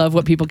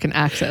what people can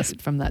access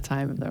from that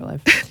time of their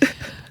life.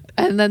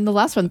 And then the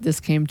last one, this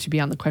came to be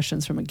on the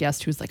questions from a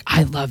guest who was like,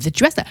 I love that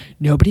you asked that.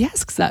 Nobody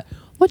asks that.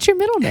 What's your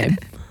middle name?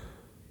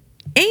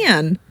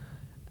 Anne.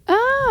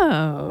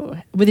 Oh,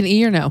 with an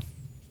E or no?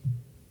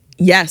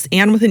 Yes,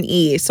 Anne with an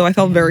E. So I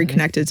felt very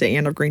connected to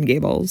Anne of Green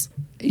Gables.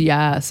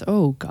 Yes.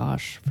 Oh,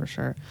 gosh, for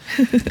sure.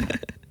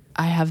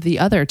 I have the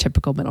other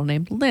typical middle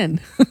name,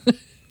 Lynn.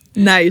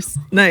 Nice.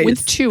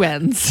 With 2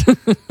 N's.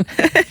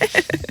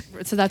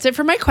 So that's it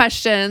for my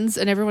questions.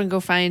 And everyone go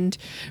find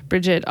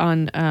Bridget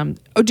on, are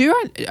you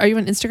on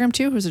Instagram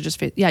too? Or is it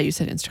just, yeah, you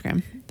said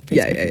Instagram. Facebook,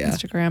 Yeah.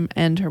 Instagram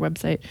and her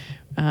website.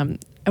 And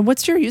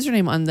what's your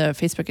username on the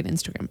Facebook and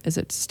Instagram? Is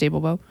it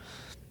Stablebo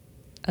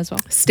as well?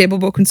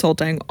 Stablebo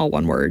Consulting, all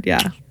one word.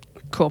 Yeah.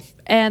 Cool.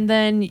 And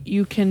then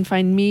you can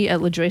find me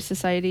at LaJoy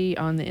Society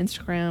on the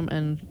Instagram,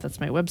 and that's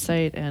my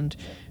website. And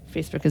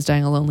Facebook is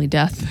Dying a Lonely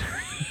Death.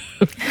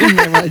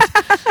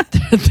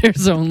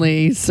 There's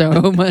only so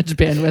much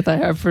bandwidth I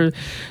have for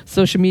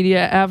social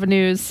media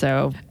avenues.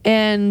 So,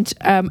 and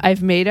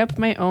I've made up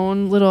my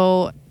own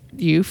little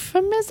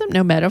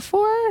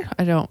metaphor.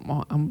 I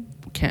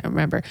can't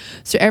remember.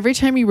 So every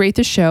time you rate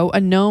the show,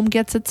 a gnome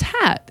gets its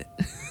hat.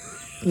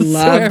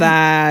 Love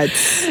that.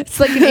 It's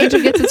like an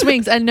angel gets its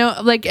wings. I know,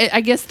 like,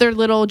 I guess they're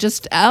little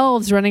just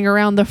elves running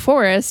around the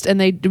forest, and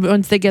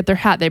once they get their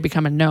hat, they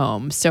become a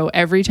gnome. So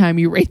every time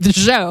you rate the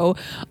show,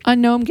 a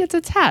gnome gets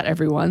its hat,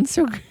 everyone.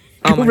 So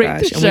oh my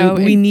gosh.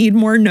 We need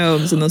more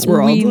gnomes in this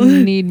world. We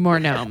need more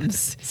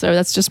gnomes. So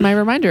that's just my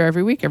reminder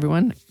every week,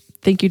 everyone.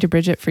 Thank you to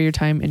Bridget for your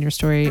time and your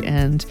story,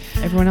 and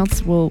everyone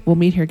else, we'll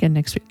meet here again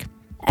next week.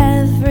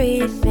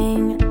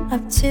 Everything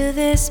up to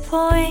this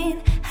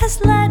point has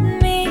led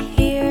me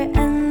here,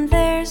 and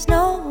there's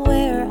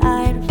nowhere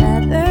I'd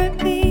rather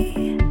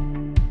be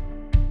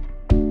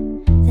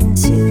than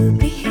to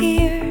be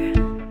here.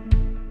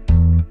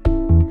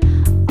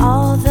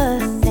 All the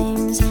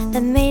things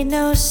that made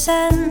no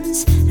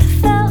sense, that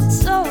felt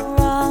so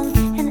wrong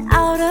and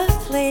out of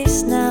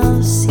place,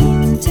 now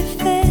seem to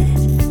fit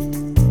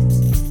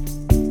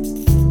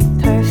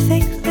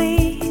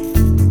perfectly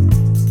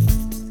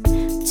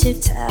to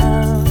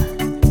tell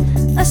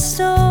a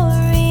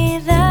story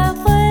that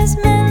was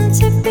meant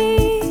to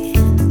be.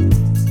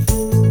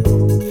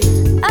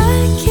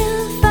 I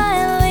can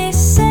finally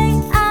say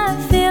I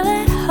feel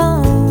at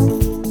home.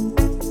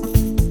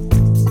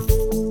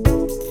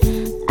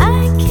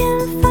 I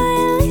can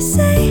finally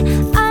say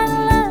I'd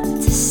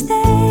love to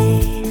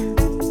stay.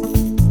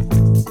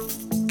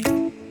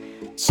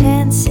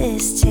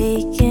 Chances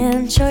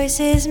taken,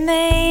 choices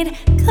made,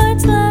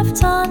 cards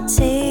left on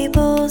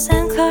tables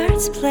and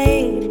cards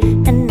played,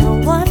 and no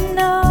one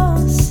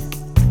knows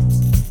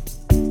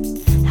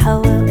how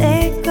will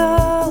it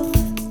go.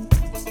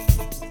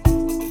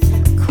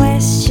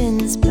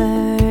 Questions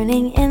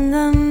burning in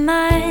the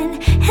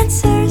mind,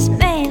 answers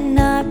may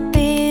not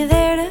be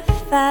there to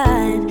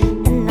find,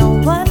 and no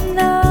one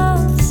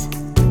knows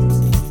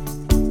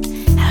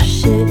how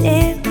should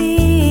it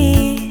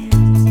be.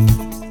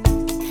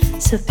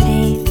 So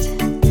paint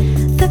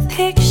the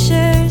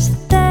pictures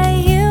that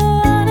you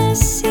wanna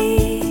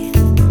see.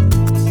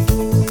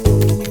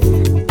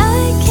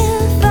 I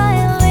can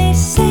finally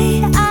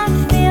say I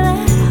feel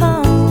at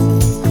home.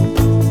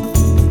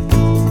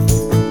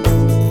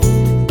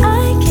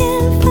 I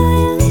can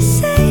finally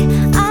say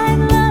I'd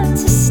love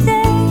to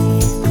stay.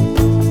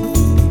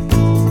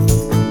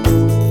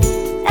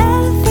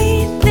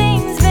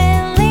 Everything's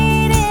been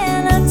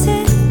leading up to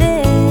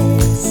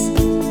this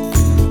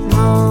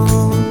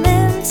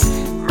moment.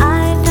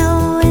 I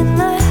know in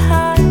my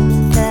heart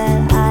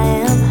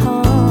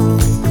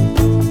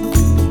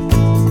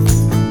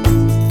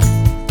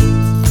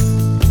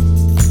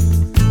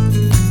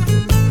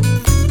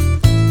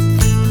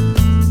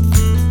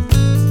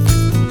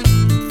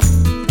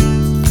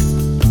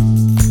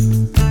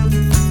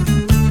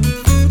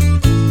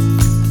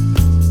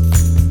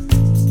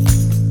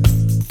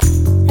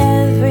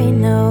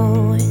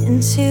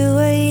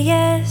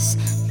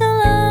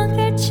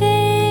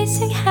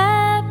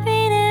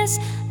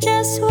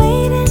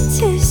wait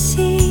until